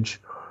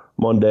Mortgage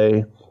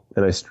Monday,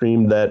 and I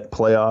streamed that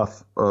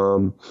playoff.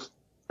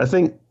 I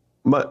think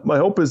my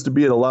hope is to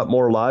be at a lot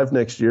more live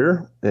next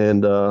year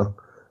and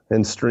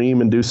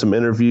stream and do some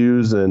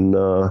interviews and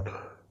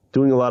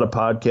doing a lot of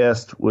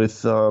podcasts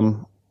with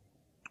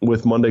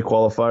Monday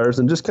qualifiers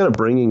and just kind of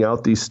bringing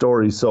out these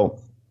stories. So,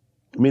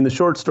 I mean, the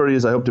short story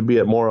is I hope to be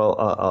at more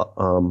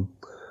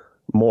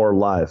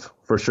live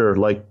for sure.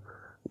 Like,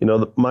 you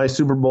know, my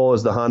Super Bowl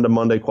is the Honda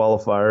Monday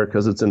qualifier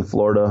because it's in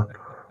Florida.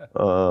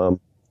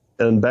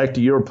 And back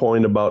to your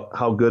point about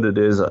how good it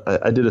is,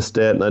 I did a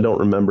stat and I don't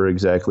remember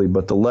exactly,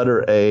 but the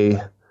letter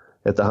A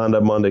at the Honda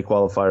Monday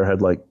qualifier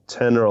had like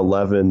 10 or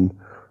 11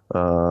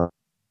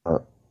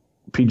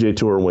 PGA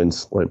Tour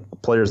wins, like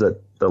players that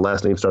their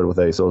last name started with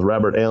A. So it was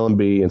Robert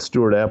Allenby and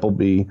Stuart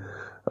Appleby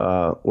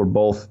were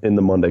both in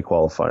the Monday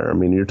qualifier. I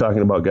mean, you're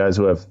talking about guys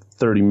who have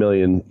 $30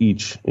 million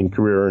each in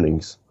career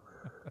earnings.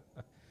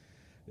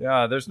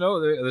 Yeah, there's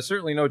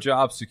certainly no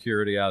job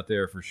security out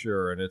there for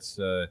sure, and it's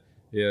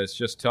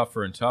just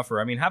tougher and tougher.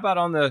 I mean, how about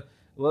on the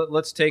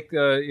let's take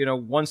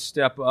one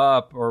step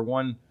up or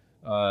one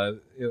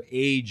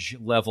age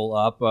level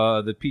up,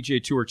 the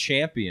PGA Tour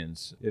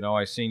champions. You know,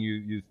 I seen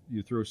you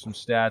threw some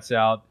stats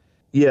out.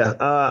 Yeah,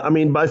 I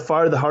mean, by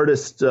far the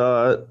hardest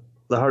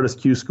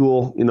Q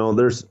school. You know,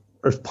 there's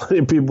plenty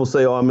of people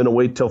say, "Oh, I'm going to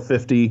wait till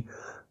 50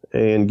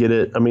 and get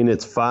it." I mean,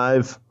 it's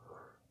five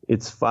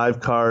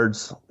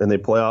cards, and they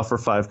play off for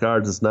 5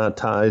 cards. It's not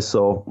ties.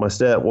 So my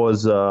stat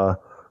was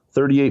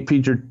 38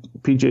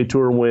 PGA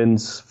Tour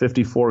wins,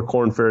 54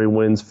 Korn Ferry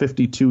wins,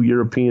 52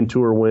 European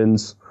Tour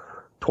wins,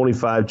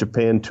 25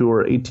 Japan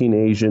Tour, 18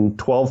 Asian,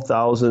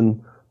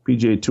 12,000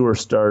 PGA Tour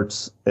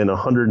starts, and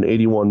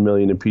 181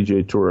 million in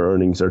PGA Tour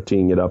earnings are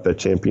teeing it up at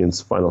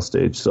Champions final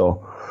stage.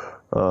 So,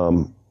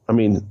 I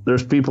mean,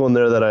 there's people in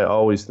there that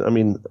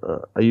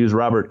I use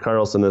Robert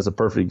Carlson as a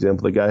perfect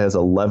example. The guy has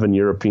 11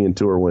 European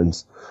Tour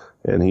wins,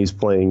 and he's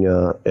playing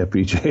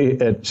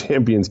at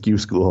Champions Q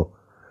School.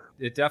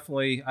 It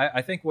definitely,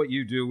 I think what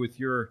you do with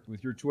your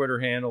Twitter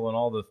handle and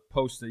all the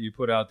posts that you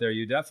put out there,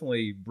 you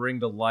definitely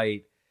bring to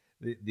light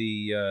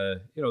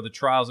the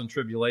trials and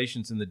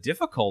tribulations and the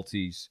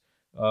difficulties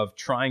of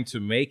trying to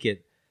make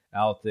it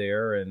out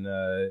there. And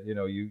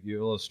you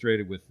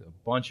illustrated with a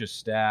bunch of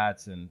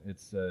stats, and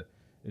it's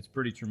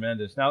pretty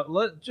tremendous. Now,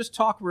 let's just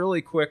talk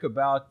really quick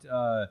about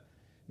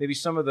maybe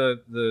some of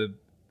the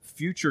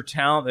future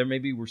talent that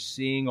maybe we're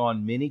seeing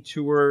on mini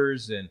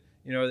tours, and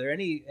are there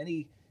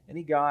any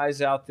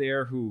guys out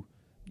there who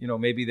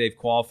maybe they've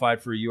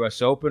qualified for a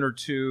U.S. Open or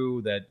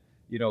two that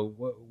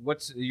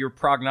what's your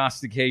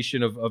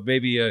prognostication of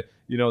maybe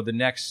the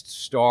next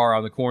star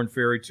on the Korn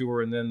Ferry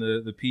Tour and then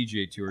the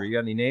PGA Tour? You got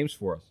any names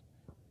for us?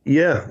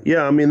 Yeah.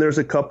 I mean, there's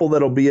a couple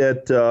that'll be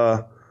at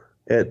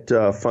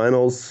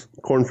finals,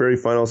 Korn Ferry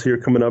finals here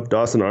coming up.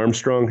 Dawson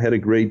Armstrong had a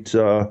great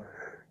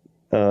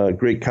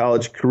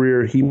college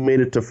career. He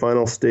made it to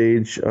final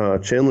stage.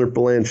 Chandler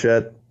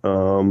Blanchett.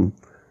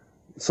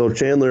 So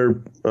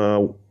Chandler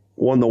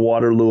won the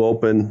Waterloo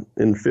Open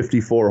in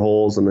 54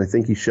 holes, and I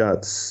think he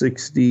shot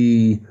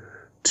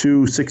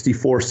 62,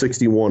 64,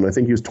 61. I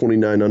think he was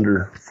 29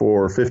 under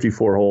for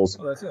 54 holes.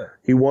 Oh, that's it.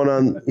 He won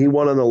on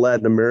the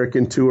Latin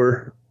American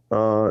Tour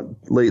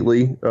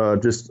lately,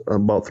 just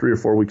about 3 or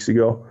 4 weeks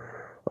ago.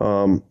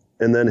 And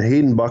then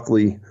Hayden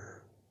Buckley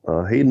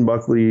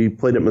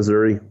played at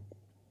Missouri,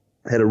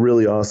 had a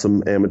really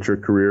awesome amateur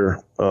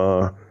career.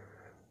 I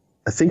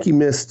think he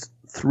missed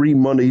 3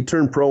 Monday. He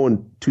turned pro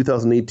in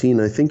 2018.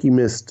 I think he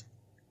missed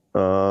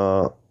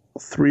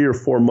 3 or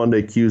 4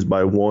 Monday Qs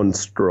by 1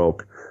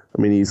 stroke.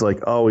 I mean, he's like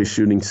always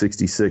shooting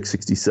 66,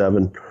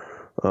 67,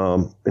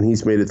 and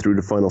he's made it through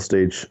to final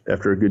stage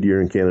after a good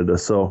year in Canada.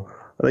 So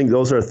I think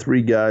those are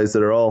 3 guys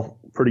that are all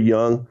pretty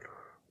young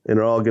and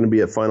are all going to be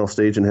at final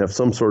stage and have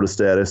some sort of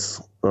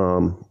status.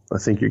 I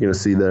think you're going to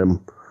see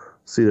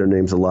their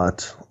names a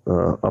lot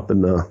up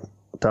in the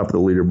top of the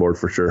leaderboard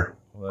for sure.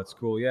 Well, that's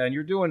cool. Yeah, and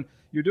you're doing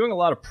a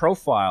lot of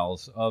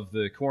profiles of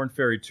the Korn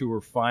Ferry Tour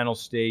final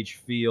stage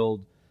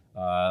field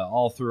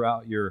all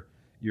throughout your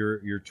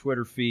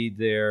Twitter feed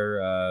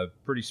there.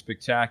 Pretty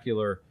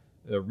spectacular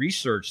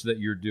research that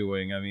you're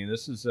doing. I mean,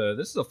 this is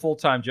a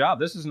full-time job.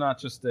 This is not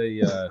just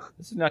a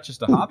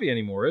hobby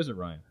anymore, is it,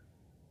 Ryan?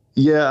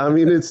 Yeah, I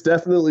mean, it's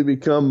definitely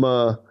become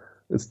a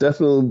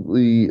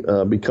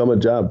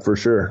job for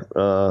sure.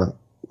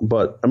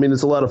 But I mean,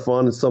 it's a lot of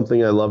fun. It's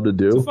something I love to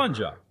do. It's a fun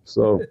job.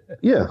 So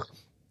yeah.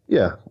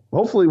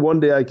 Hopefully one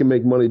day I can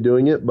make money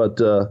doing it, but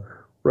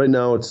right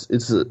now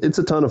it's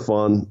a ton of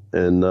fun,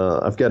 and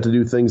I've got to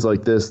do things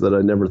like this that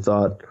I never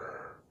thought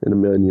in a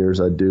million years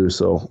I'd do.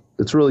 So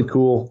it's really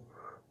cool,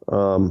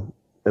 and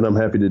I'm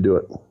happy to do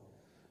it.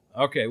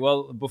 Okay,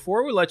 well,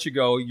 before we let you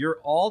go, your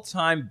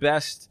all-time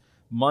best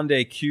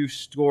Monday Q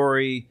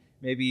story.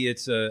 Maybe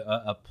it's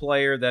a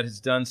player that has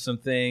done some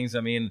things.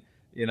 I mean,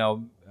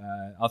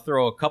 I'll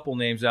throw a couple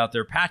names out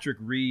there. Patrick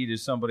Reed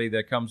is somebody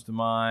that comes to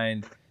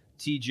mind.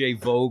 TJ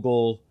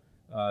Vogel,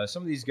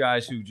 some of these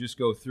guys who just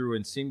go through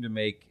and seem to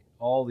make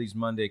all these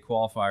Monday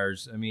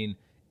qualifiers. I mean,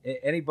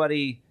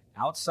 anybody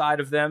outside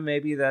of them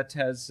maybe that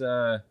has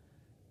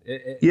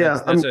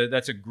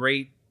that's a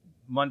great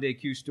Monday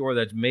Q story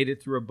that's made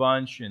it through a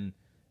bunch and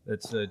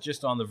that's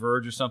just on the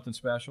verge of something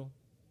special?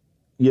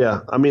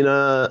 Yeah, I mean,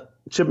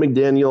 Chip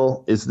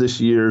McDaniel is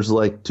this year's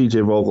like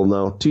TJ Vogel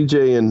now.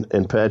 TJ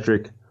and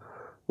Patrick,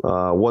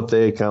 what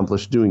they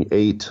accomplished doing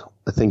 8.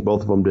 I think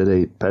both of them did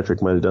 8.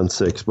 Patrick might have done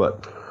 6,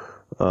 but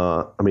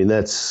I mean,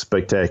 that's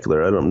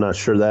spectacular. I'm not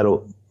sure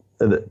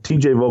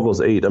TJ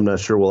Vogel's 8. I'm not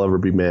sure will ever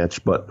be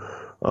matched, but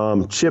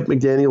Chip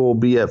McDaniel will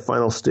be at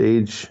final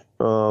stage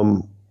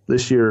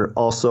this year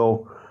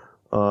also.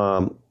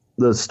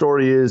 The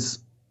story is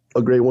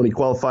a great one. He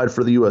qualified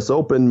for the U.S.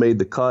 Open, made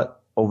the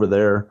cut over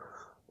there.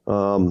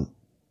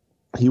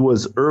 He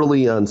was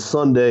early on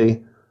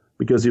Sunday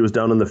because he was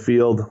down in the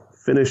field,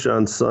 finished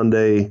on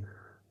Sunday,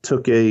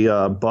 took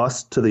a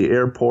bus to the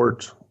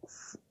airport,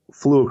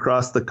 flew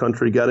across the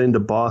country, got into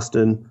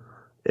Boston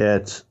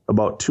at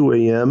about 2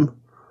 a.m.,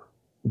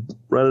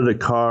 rented a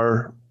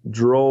car,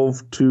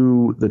 drove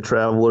to the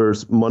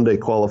Travelers Monday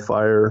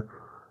qualifier,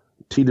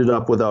 teed it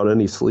up without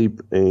any sleep,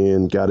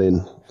 and got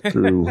in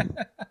through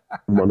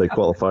Monday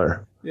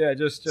qualifier. Yeah,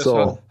 just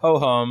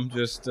ho-hum,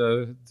 just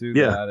do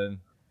that. And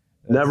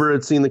never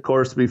had seen the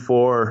course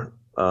before.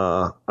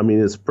 I mean,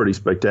 it's pretty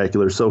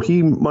spectacular. So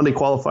he Monday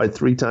qualified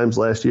 3 times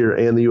last year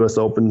and the U.S.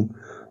 Open.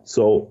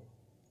 So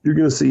you're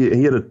going to see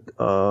he had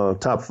a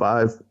top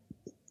 5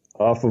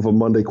 off of a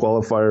Monday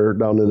qualifier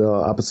down in an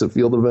opposite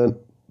field event.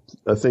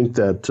 I think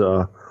that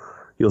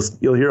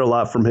you'll hear a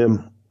lot from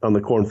him on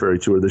the Korn Ferry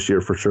Tour this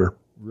year for sure.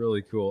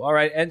 Really cool. All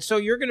right, and so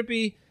you're going to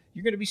be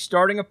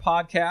starting a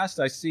podcast.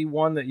 I see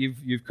one that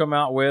you've come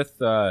out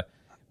with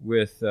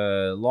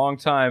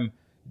longtime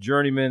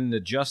journeyman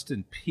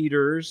Justin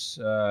Peters.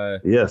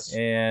 Yes,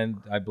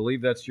 and I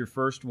believe that's your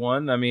first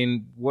one. I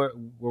mean, what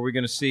were we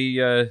going to see?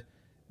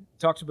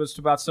 Talk to us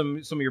about some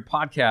of your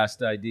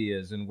podcast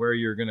ideas and where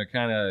you're going to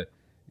kind of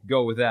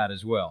go with that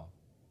as well.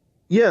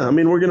 Yeah, I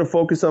mean, we're going to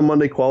focus on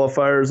Monday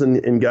qualifiers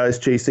and guys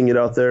chasing it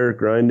out there,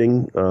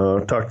 grinding.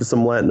 Talk to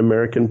some Latin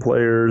American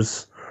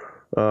players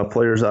on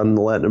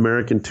the Latin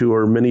American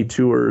tour, mini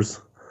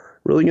tours.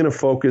 Really going to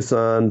focus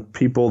on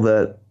people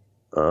that,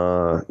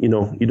 you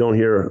don't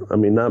hear. I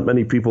mean, not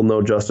many people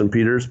know Justin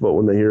Peters, but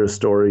when they hear his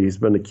story, he's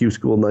been to Q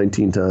School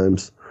 19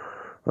 times.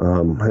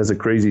 Has a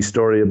crazy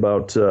story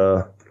about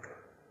a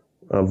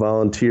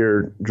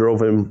volunteer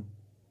drove him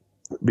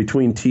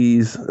between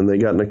tees and they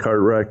got in a car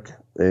wreck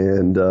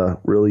and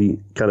really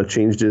kind of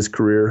changed his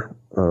career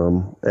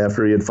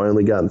after he had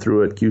finally gotten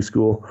through at Q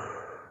School.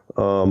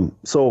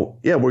 So,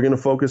 yeah, we're going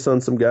to focus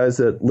on some guys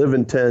that live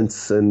in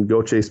tents and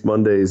go chase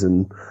Mondays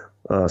and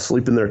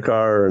sleep in their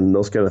car and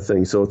those kind of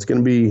things. So it's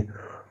going to be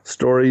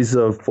stories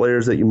of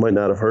players that you might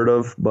not have heard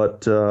of,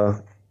 but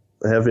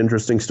have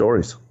interesting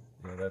stories.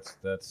 Yeah,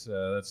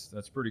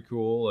 that's pretty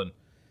cool. And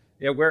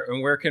yeah,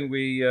 where can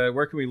we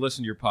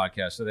listen to your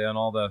podcast? Are they on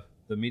all the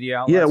media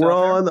outlets? Yeah, we're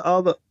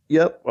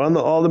on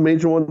all the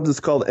major ones. It's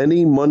called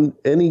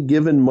Any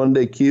Given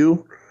Monday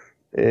Q,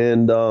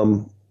 and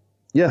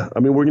yeah, I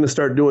mean, we're going to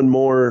start doing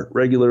more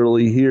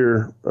regularly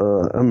here.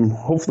 I'm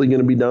hopefully going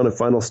to be down at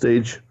final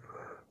stage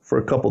for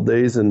a couple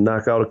days and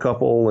knock out a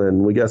couple,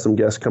 and we got some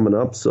guests coming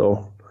up,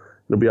 so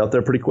it'll be out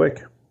there pretty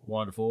quick.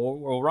 Wonderful.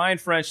 Well, Ryan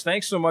French,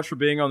 thanks so much for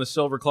being on the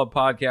Silver Club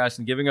podcast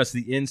and giving us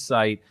the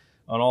insight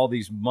on all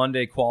these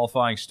Monday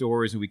qualifying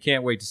stories, and we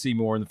can't wait to see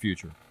more in the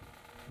future.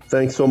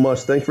 Thanks so much.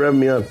 Thanks for having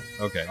me on.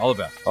 Okay, all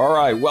the best. All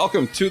right,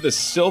 welcome to the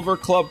Silver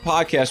Club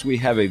podcast. We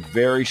have a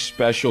very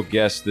special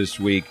guest this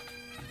week,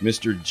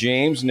 Mr.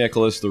 James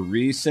Nicholas, the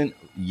recent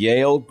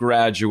Yale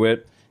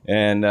graduate.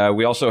 And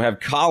we also have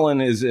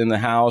Colin is in the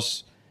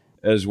house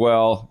as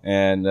well.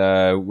 And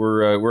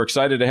we're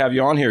excited to have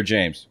you on here,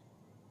 James.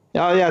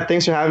 Oh, yeah.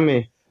 Thanks for having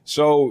me.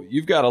 So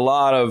you've got a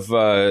lot of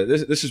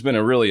this has been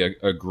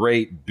a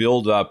great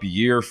build-up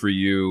year for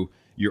you.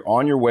 You're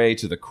on your way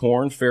to the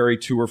Korn Ferry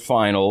Tour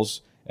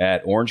Finals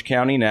at Orange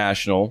County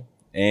National.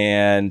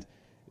 And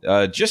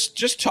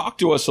just talk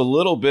to us a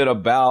little bit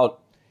about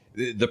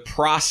the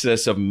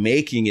process of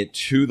making it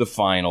to the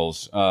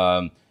finals,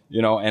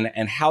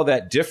 and how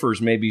that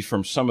differs maybe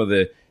from some of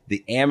the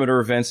amateur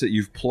events that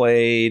you've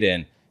played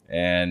and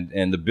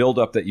the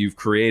buildup that you've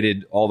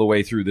created all the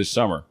way through this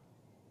summer.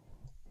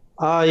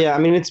 Yeah, I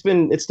mean, it's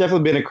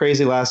definitely been a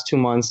crazy last 2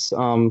 months,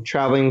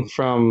 traveling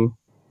from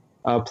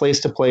place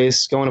to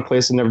place, going to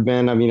places I've never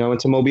been. I mean, I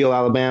went to Mobile,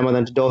 Alabama,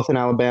 then to Dothan,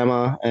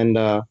 Alabama, and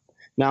now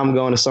I'm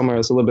going to somewhere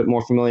that's a little bit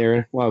more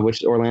familiar,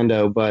 which is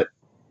Orlando, but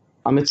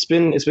it's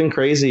been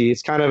crazy.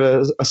 It's kind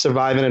of a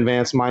survive and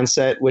advance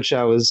mindset, which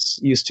I was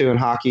used to in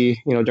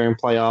hockey, during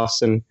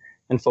playoffs and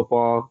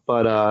football.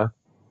 But,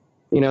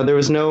 there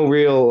was no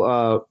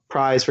real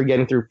prize for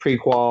getting through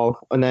pre-qual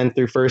and then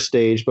through first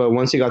stage. But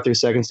once you got through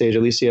second stage,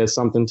 at least you had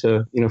something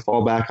to,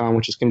 fall back on,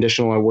 which is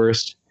conditional at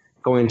worst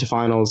going into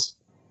finals.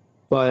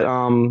 But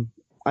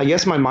I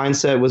guess my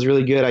mindset was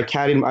really good. I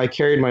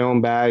carried my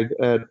own bag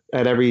at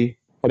every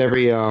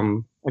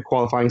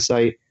qualifying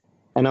site.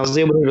 And I was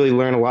able to really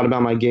learn a lot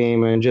about my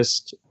game and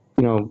just,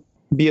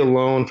 be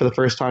alone for the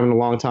first time in a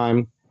long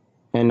time.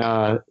 And,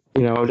 I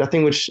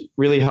think which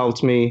really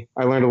helped me.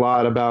 I learned a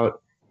lot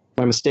about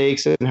my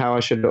mistakes and how I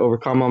should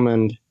overcome them.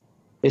 And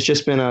it's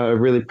just been a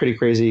really pretty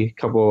crazy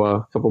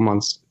couple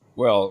months.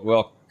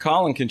 Well,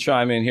 Colin can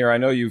chime in here. I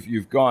know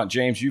you've gone,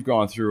 James, you've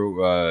gone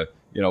through,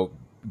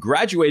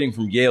 graduating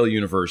from Yale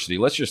University.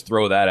 Let's just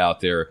throw that out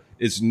there.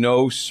 It's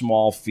no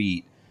small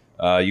feat.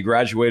 You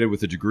graduated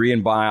with a degree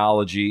in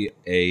biology,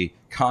 a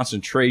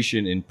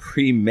concentration in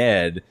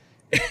pre-med,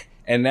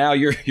 and now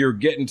you're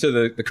getting to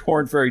the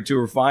Korn Ferry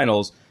Tour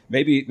finals.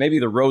 Maybe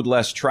the road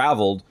less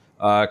traveled.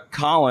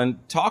 Colin,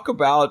 talk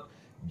about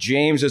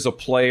James as a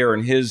player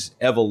and his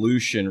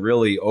evolution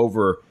really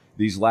over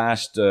these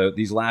last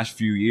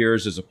few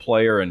years as a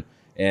player, and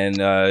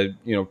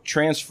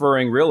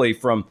transferring really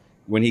from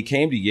when he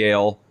came to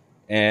Yale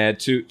and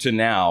to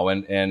now,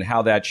 and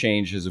how that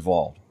change has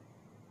evolved.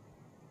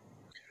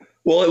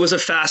 Well, it was a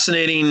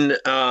fascinating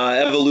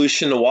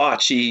evolution to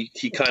watch. He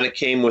kind of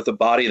came with a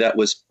body that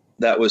was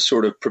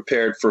sort of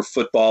prepared for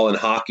football and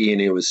hockey,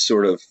 and it was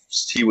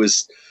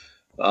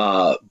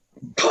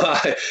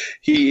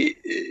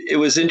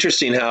was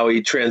interesting how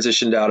he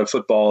transitioned out of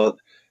football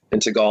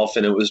into golf,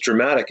 and it was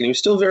dramatic. And he was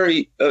still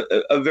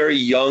a very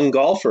young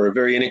golfer, a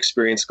very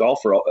inexperienced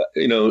golfer,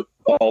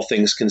 all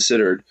things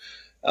considered,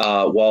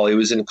 while he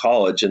was in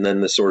college. And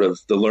then the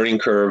learning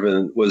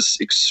curve was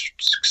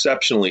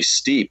exceptionally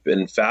steep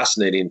and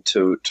fascinating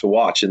to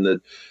watch. And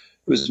it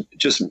was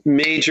just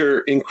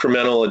major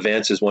incremental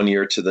advances one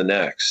year to the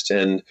next.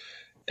 And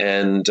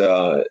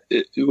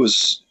it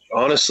was,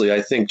 honestly,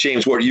 I think,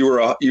 James,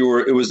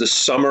 it was the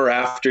summer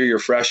after your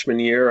freshman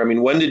year. I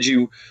mean, when did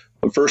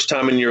the first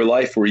time in your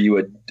life where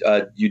you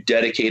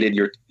dedicated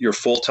your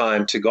full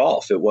time to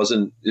golf? It was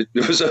a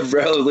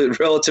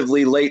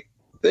relatively late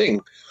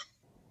thing.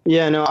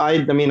 Yeah, no,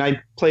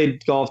 I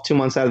played golf 2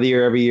 months out of the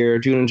year every year.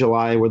 June and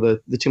July were the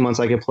 2 months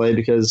I could play,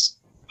 because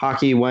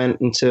hockey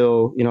went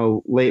until,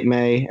 late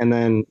May, and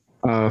then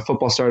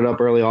football started up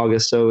early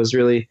August. So it was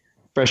really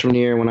freshman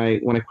year when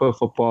I quit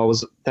football.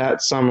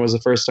 That summer was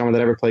the first summer that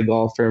I ever played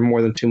golf for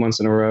more than 2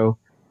 months in a row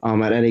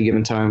at any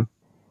given time.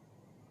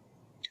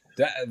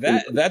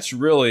 That's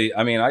really,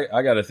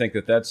 I got to think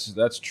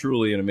that's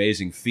truly an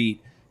amazing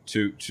feat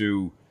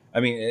to.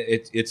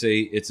 It's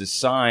a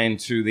sign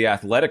to the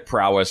athletic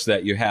prowess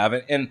that you have,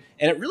 and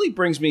it really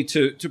brings me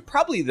to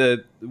probably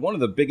one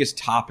of the biggest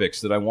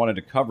topics that I wanted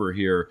to cover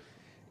here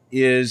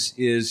is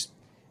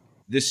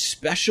this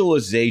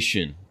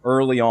specialization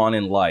early on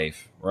in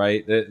life,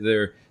 right?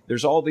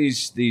 There's all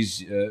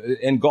these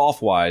and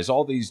golf wise,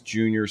 all these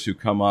juniors who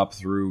come up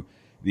through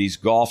these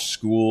golf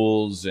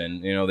schools,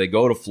 and they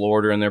go to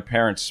Florida, and their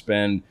parents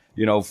spend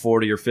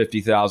 $40,000 or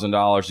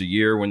 $50,000 a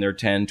year when they're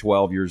 10,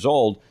 12 years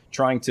old,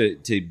 trying to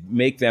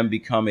make them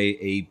become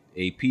a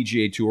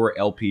PGA Tour,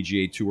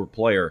 LPGA Tour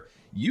player.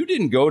 You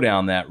didn't go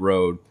down that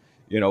road.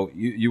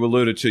 You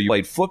alluded to, you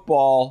played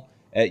football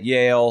at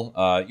Yale.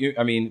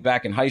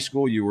 Back in high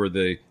school, you were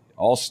the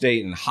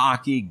All-State in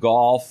hockey,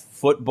 golf,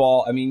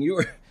 football. You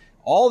were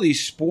all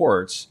these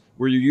sports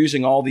where you're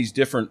using all these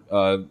different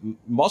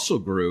muscle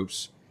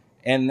groups,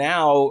 and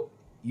now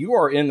you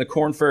are in the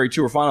Korn Ferry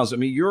Tour finals.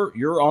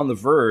 You're on the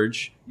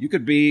verge. You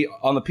could be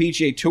on the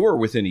PGA Tour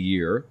within a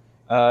year.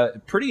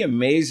 Pretty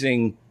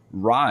amazing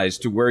rise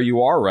to where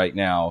you are right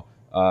now.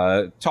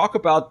 Talk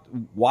about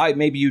why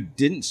maybe you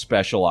didn't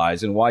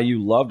specialize and why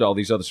you loved all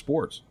these other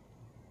sports.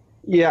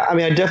 Yeah, I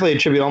definitely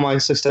attribute all my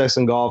success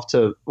in golf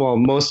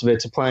most of it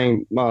to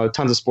playing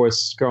tons of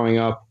sports growing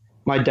up.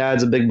 My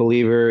dad's a big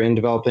believer in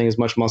developing as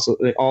much muscle,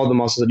 all the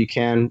muscles that you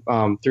can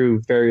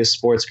through various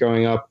sports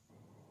growing up.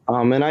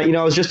 And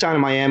I was just down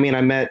in Miami, and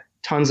I met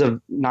tons of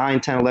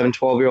 9, 10, 11,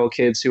 12-year-old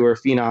kids who are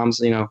phenoms.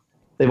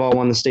 They've all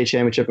won the state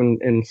championship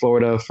in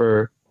Florida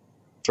for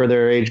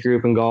their age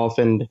group in golf.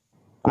 And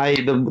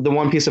the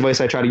one piece of advice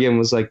I tried to give them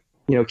was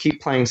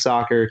keep playing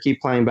soccer, keep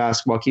playing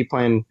basketball, keep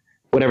playing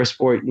whatever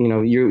sport,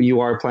 you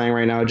are playing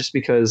right now, just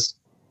because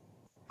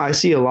I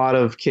see a lot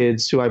of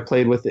kids who I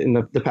played with in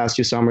the past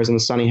 2 summers in the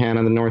Sunny Hannah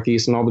and the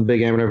Northeast and all the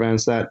big amateur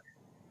events that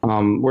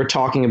we're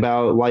talking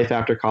about life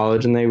after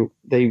college. And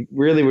they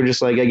really were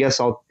just like, I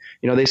guess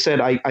they said,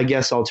 I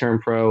guess I'll turn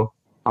pro.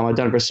 I've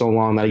done it for so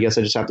long that I guess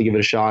I just have to give it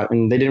a shot.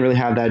 And they didn't really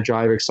have that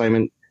drive or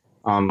excitement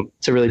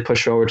to really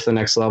push over to the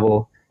next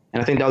level.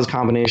 And I think that was a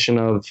combination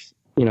of,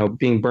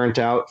 being burnt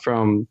out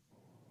from,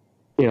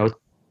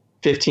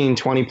 15,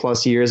 20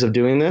 plus years of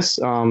doing this,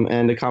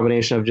 and a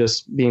combination of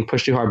just being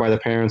pushed too hard by their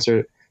parents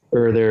or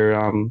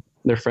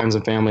their friends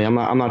and family. I'm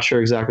not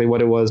sure exactly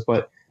what it was,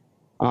 but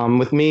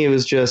with me, it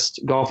was just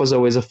golf was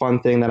always a fun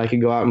thing that I could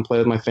go out and play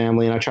with my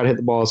family. And I tried to hit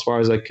the ball as far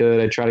as I could.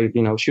 I tried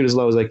to, shoot as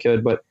low as I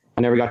could, but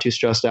I never got too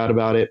stressed out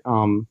about it.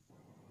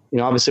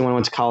 Obviously when I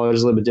went to college, it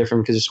was a little bit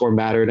different because your score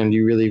mattered and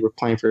you really were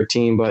playing for a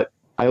team. But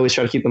I always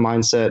try to keep the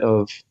mindset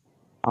of,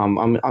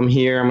 I'm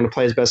here, I'm going to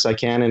play as best as I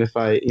can. And if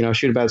I,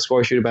 shoot a bad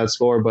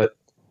score. But,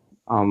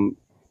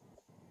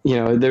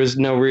 there's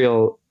no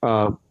real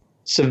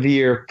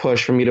severe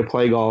push for me to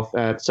play golf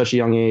at such a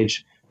young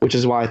age, which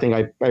is why I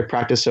think I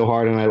practice so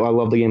hard and I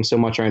love the game so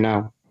much right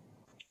now.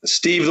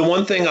 Steve,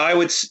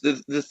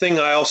 the thing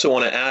I also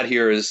want to add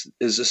here is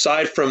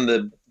aside from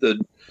the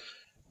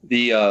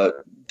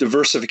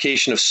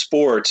diversification of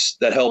sports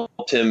that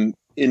helped him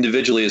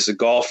individually as a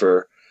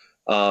golfer,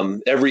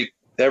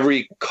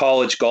 every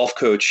college golf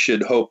coach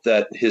should hope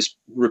that his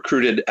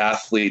recruited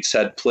athletes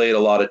had played a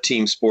lot of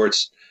team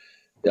sports.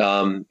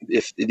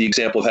 If the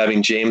example of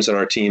having James on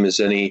our team is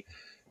any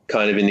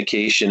kind of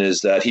indication,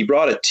 is that he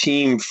brought a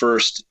team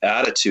first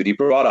attitude. He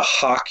brought a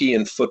hockey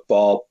and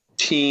football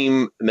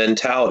team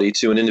mentality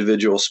to an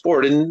individual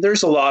sport. And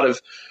there's a lot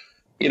of,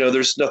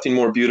 there's nothing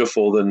more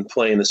beautiful than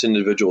playing this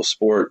individual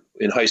sport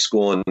in high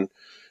school and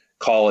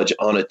college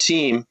on a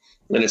team.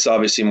 And it's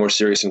obviously more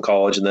serious in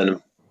college. And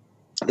then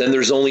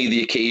there's only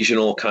the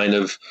occasional kind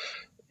of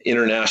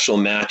international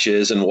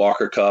matches and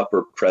Walker Cup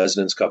or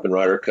President's Cup and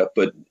Ryder Cup,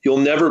 but you'll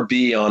never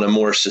be on a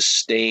more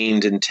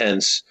sustained,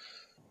 intense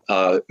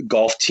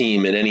golf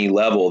team at any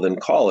level than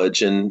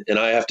college. And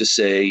I have to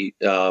say,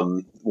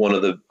 one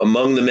of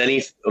among the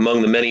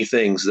many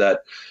things that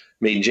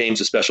made James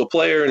a special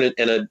player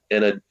and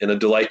a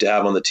delight to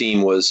have on the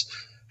team was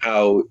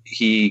how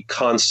he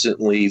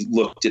constantly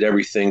looked at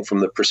everything from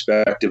the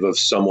perspective of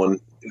someone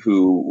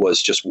who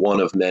was just one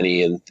of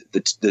many, and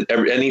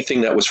anything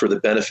that was for the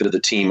benefit of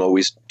the team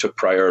always took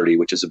priority,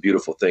 which is a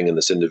beautiful thing in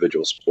this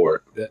individual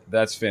sport.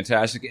 That's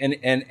fantastic.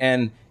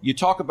 And you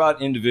talk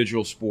about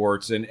individual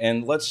sports,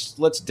 and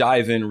let's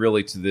dive in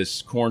really to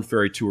this Korn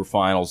Ferry Tour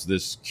Finals,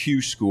 this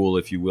Q School,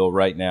 if you will,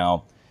 right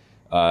now.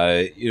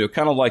 Kind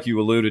of like you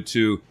alluded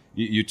to,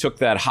 you took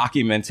that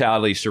hockey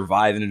mentality,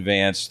 survive in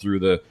advance through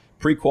the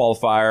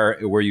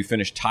pre-qualifier where you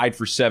finished tied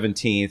for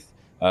 17th.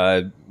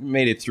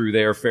 Made it through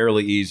there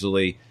fairly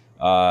easily.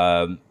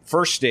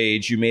 First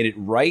stage, you made it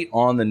right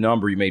on the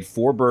number. You made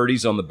 4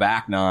 birdies on the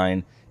back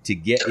 9 to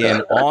get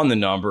in on the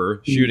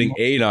number, shooting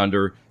 8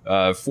 under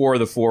 4 of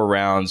the 4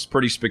 rounds.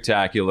 Pretty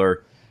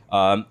spectacular.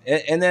 And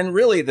then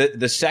really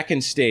the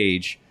second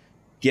stage,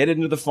 get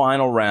into the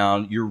final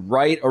round. You're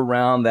right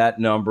around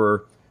that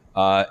number,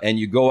 and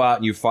you go out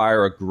and you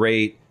fire a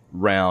great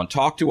round.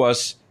 Talk to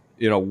us,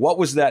 what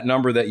was that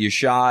number that you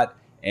shot?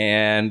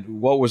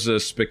 And what was a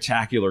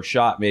spectacular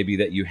shot maybe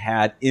that you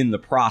had in the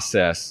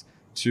process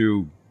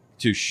to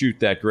shoot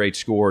that great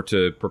score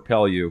to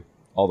propel you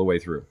all the way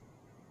through?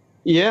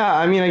 Yeah,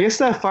 I mean, I guess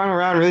that final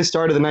round really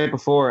started the night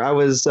before. I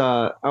was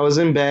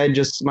in bed,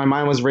 just my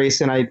mind was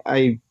racing.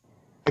 I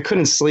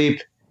couldn't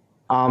sleep.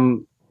 I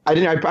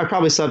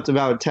probably slept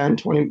about 10,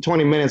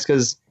 20 minutes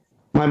because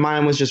my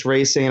mind was just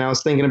racing, and I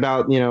was thinking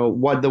about,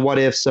 what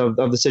ifs of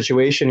the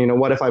situation.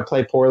 What if I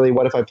play poorly?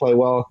 What if I play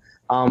well?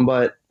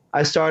 But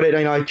I started,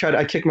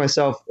 I kicked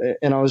myself,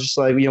 and I was just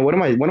like, what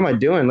am I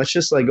doing? Let's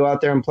just go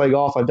out there and play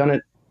golf. I've done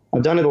it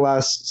the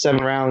last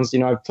 7 rounds.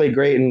 I've played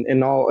great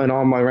in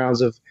all my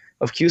rounds of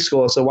Q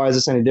School. So why is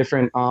this any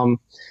different?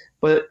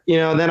 But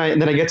then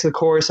I get to the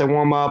course, I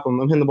warm up, I'm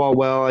hitting the ball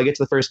well. I get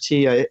to the first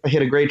tee, I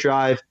hit a great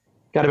drive,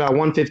 got about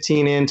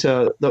 115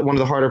 into one of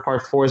the harder par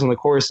 4s on the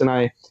course, and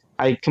I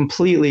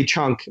completely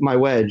chunk my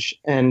wedge,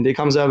 and it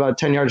comes out about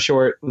 10 yards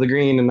short of the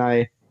green, and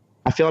I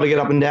fail to get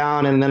up and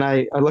down, and then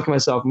I look at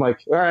myself. I'm like,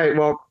 all right,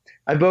 well,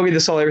 I bogeyed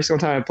this hole every single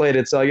time I played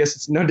it, so I guess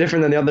it's no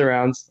different than the other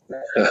rounds.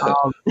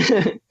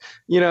 Then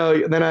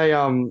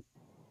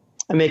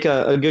I make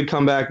a good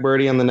comeback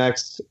birdie on the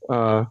next,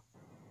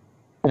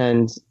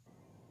 and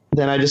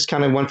then I just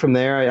kind of went from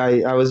there.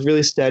 I was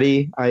really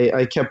steady.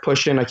 I kept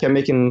pushing. I kept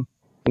making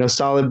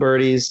solid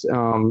birdies,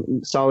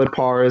 solid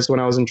pars when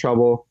I was in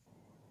trouble,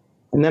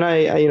 and then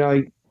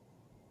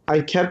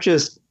I kept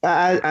just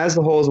as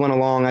the holes went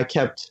along, I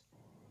kept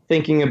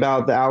thinking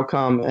about the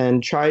outcome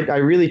and I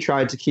really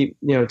tried to keep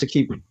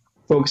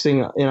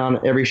focusing in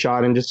on every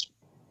shot and just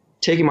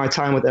taking my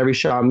time with every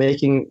shot,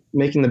 making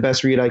the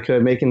best read I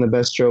could, making the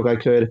best stroke I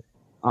could,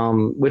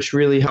 which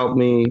really helped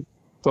me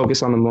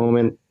focus on the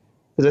moment.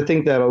 Because I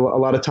think that a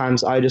lot of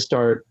times I just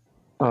start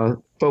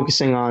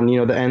focusing on,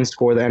 the end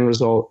score, the end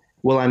result.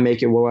 Will I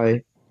make it? Will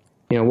I,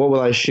 what will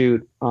I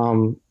shoot?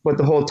 But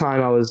the whole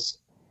time I was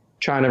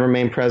trying to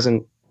remain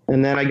present.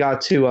 And then I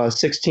got to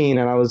 16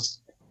 and I was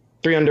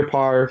 3 under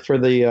par for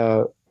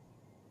I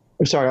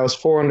was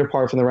 4 under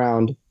par from the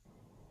round,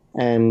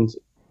 and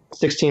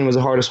 16 was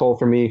the hardest hole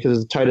for me because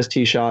it's the tightest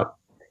tee shot.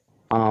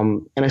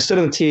 And I stood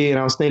on the tee and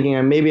I was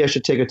thinking maybe I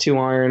should take a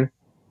 2-iron,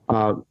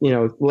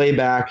 lay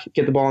back,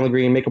 get the ball on the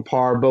green, make a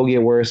par, bogey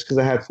at worst, because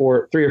I had 3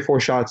 or 4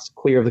 shots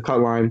clear of the cut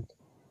line.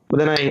 But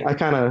then I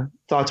kind of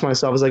thought to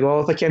myself, I was like,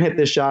 well, if I can't hit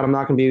this shot, I'm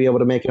not going to be able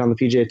to make it on the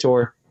PGA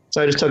Tour.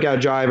 So I just took out a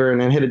driver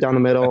and then hit it down the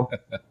middle.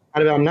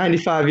 At about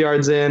 95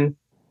 yards in,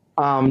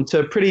 to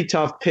a pretty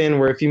tough pin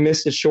where if you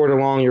missed it short or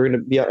long, you're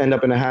going to end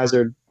up in a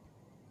hazard.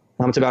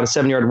 It's about a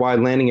 7-yard wide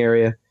landing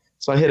area.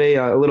 So I hit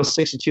a little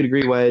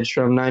 62-degree wedge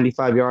from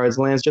 95 yards,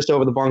 lands just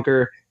over the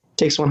bunker,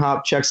 takes one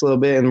hop, checks a little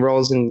bit, and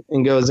rolls and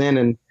goes in.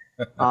 And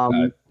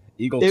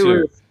Eagle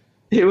too.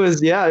 It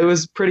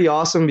was pretty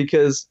awesome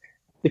because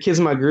the kids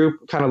in my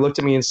group kind of looked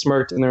at me and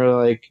smirked, and they were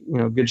like,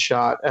 good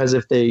shot, as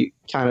if they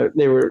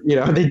were,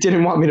 they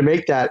didn't want me to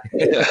make that.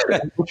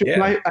 Which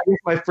was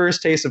my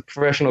first taste of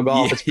professional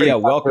golf.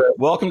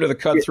 Welcome to the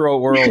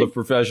cutthroat world of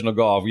professional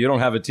golf. You don't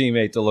have a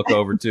teammate to look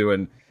over to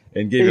and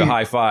give you a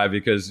high five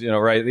because,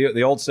 right,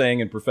 the old saying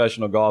in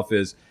professional golf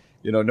is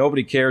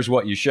nobody cares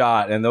what you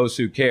shot, and those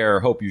who care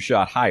hope you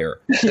shot higher.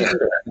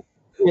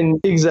 And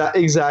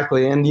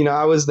exactly. And,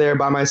 I was there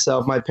by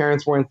myself. My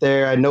parents weren't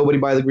there. I had nobody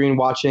by the green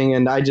watching.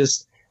 And I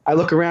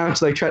look around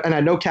to try, and I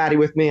had no caddy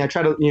with me. I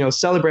try to,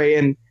 celebrate,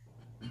 and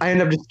I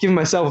end up just giving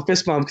myself a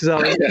fist bump because I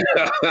was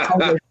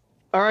like,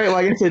 all right,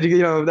 like I said,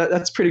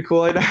 that's pretty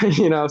cool.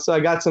 So I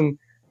got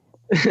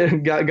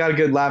got a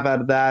good laugh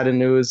out of that.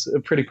 And it was a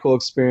pretty cool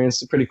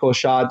experience, a pretty cool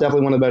shot.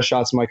 Definitely one of the best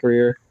shots of my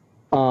career.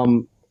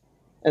 And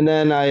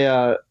then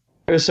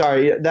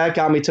that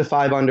got me to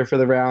 5 under for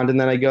the round. And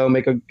then I go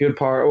make a good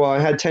par. Well, I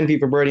had 10 feet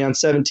for birdie on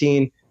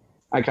 17.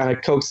 I kind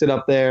of coaxed it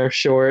up there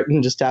short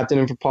and just tapped it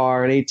in for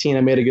par. And 18,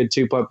 I made a good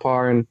 2-putt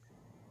par. And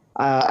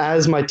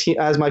as my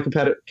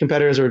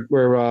competitors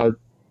were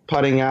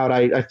putting out,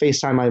 I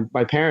FaceTime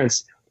my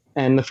parents.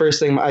 And the first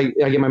thing I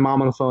get my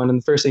mom on the phone, and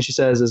the first thing she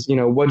says is,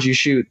 what'd you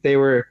shoot? They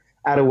were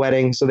at a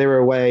wedding, so they were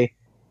away.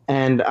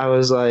 And I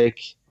was like,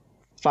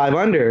 5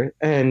 under.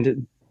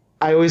 And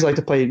I always like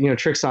to play,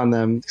 tricks on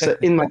them. So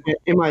in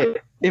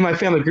my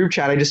family group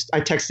chat, I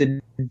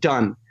texted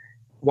done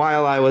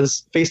while I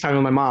was FaceTiming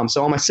with my mom.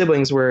 So all my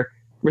siblings were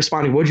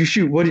responding, "What'd you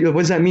shoot? What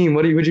does that mean?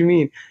 What do you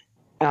mean?"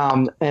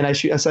 And I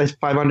said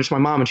 5 under to my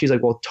mom, and she's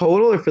like, "Well,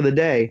 total or for the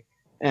day?"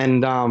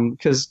 And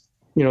because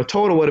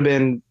total would have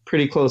been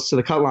pretty close to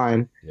the cut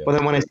line, but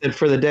then when I said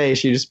for the day,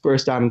 she just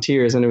burst out in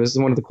tears, and it was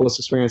one of the coolest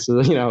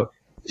experiences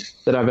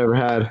that I've ever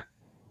had.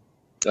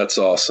 That's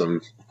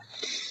awesome.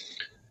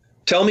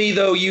 Tell me,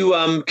 though, you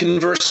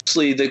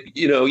conversely, that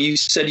you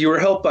said you were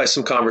helped by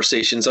some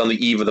conversations on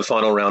the eve of the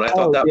final round. I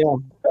thought that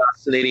was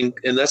fascinating,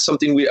 and that's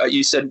something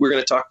you said we're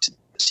going to talk to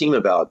the team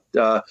about.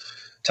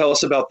 Tell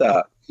us about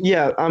that.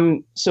 Yeah.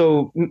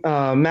 So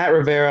Matt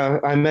Rivera,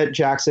 I met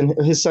Jackson.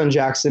 His son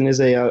Jackson is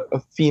a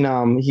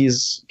phenom.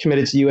 He's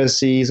committed to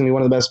USC. He's gonna be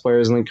one of the best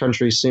players in the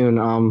country soon.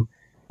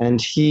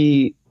 And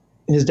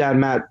his dad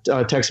Matt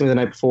texted me the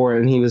night before,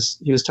 and he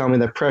was telling me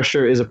that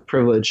pressure is a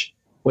privilege,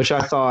 which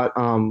I thought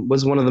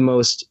was one of the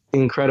most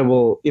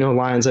incredible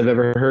lines I've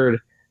ever heard.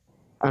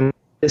 And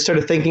I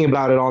started thinking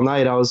about it all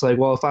night. I was like,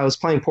 well, if I was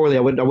playing poorly, I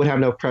would have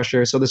no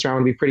pressure. So this round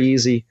would be pretty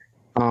easy.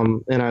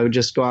 And I would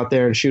just go out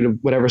there and shoot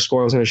whatever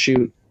score I was going to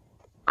shoot.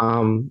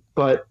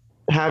 But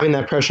having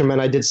that pressure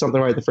meant I did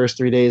something right the first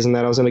 3 days, and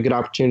that I was in a good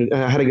opportunity.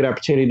 I had a good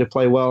opportunity to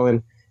play well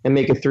and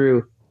make it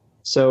through.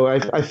 So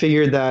I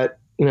figured that,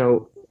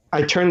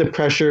 I turned the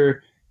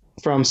pressure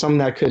from something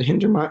that could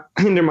hinder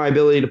my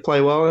ability to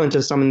play well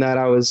into something that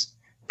I was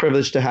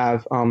privileged to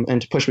have,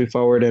 and to push me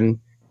forward and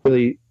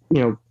really,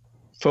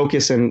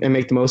 focus and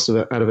make the most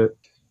out of it.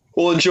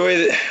 Well, enjoy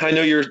it. I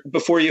know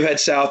before you head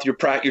south, you're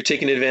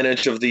taking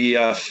advantage of the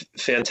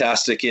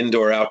fantastic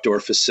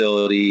indoor-outdoor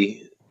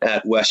facility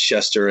at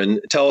Westchester,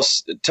 and tell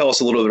us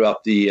a little bit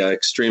about the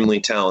extremely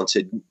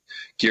talented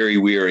Gary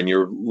Weir and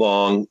your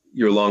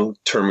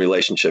long-term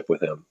relationship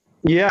with him.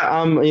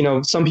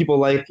 Yeah, some people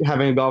like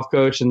having a golf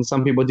coach, and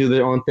some people do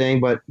their own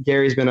thing, but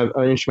Gary's been an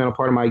instrumental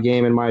part of my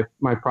game and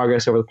my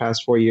progress over the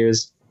past 4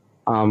 years.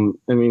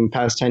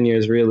 Past 10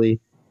 years really.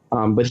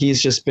 But he's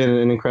just been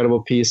an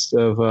incredible piece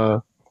of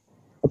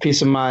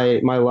my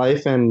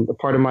life and a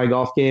part of my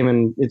golf game.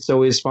 And it's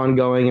always fun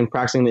going and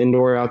practicing the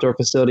indoor-outdoor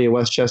facility at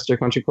Westchester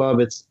Country Club.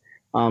 It's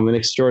an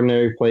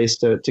extraordinary place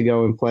to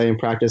go and play and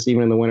practice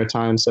even in the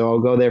wintertime. So I'll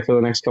go there for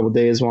the next couple of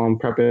days while I'm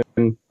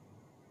prepping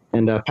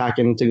and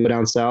packing to go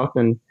down south.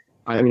 And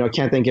I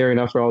can't thank Gary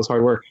enough for all his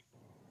hard work.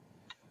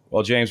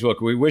 Well, James,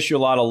 look, we wish you a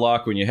lot of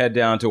luck when you head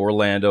down to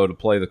Orlando to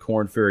play the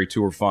Korn Ferry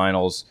Tour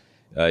Finals.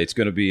 It's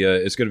going to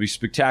be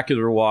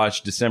spectacular to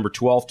watch, December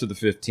 12th to the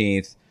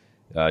 15th.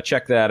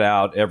 Check that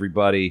out,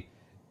 everybody.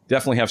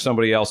 Definitely have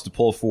somebody else to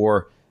pull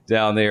for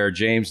down there,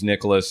 James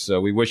Nicholas.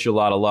 We wish you a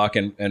lot of luck.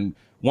 And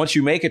once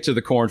you make it to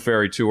the Korn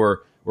Ferry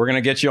Tour, we're going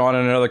to get you on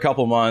in another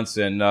couple months,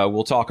 and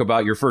we'll talk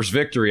about your first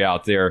victory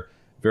out there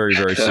very,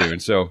 very soon.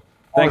 So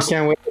thanks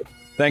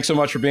so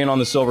much for being on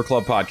the Silver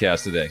Club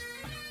podcast today.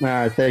 All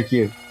right, thank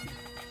you.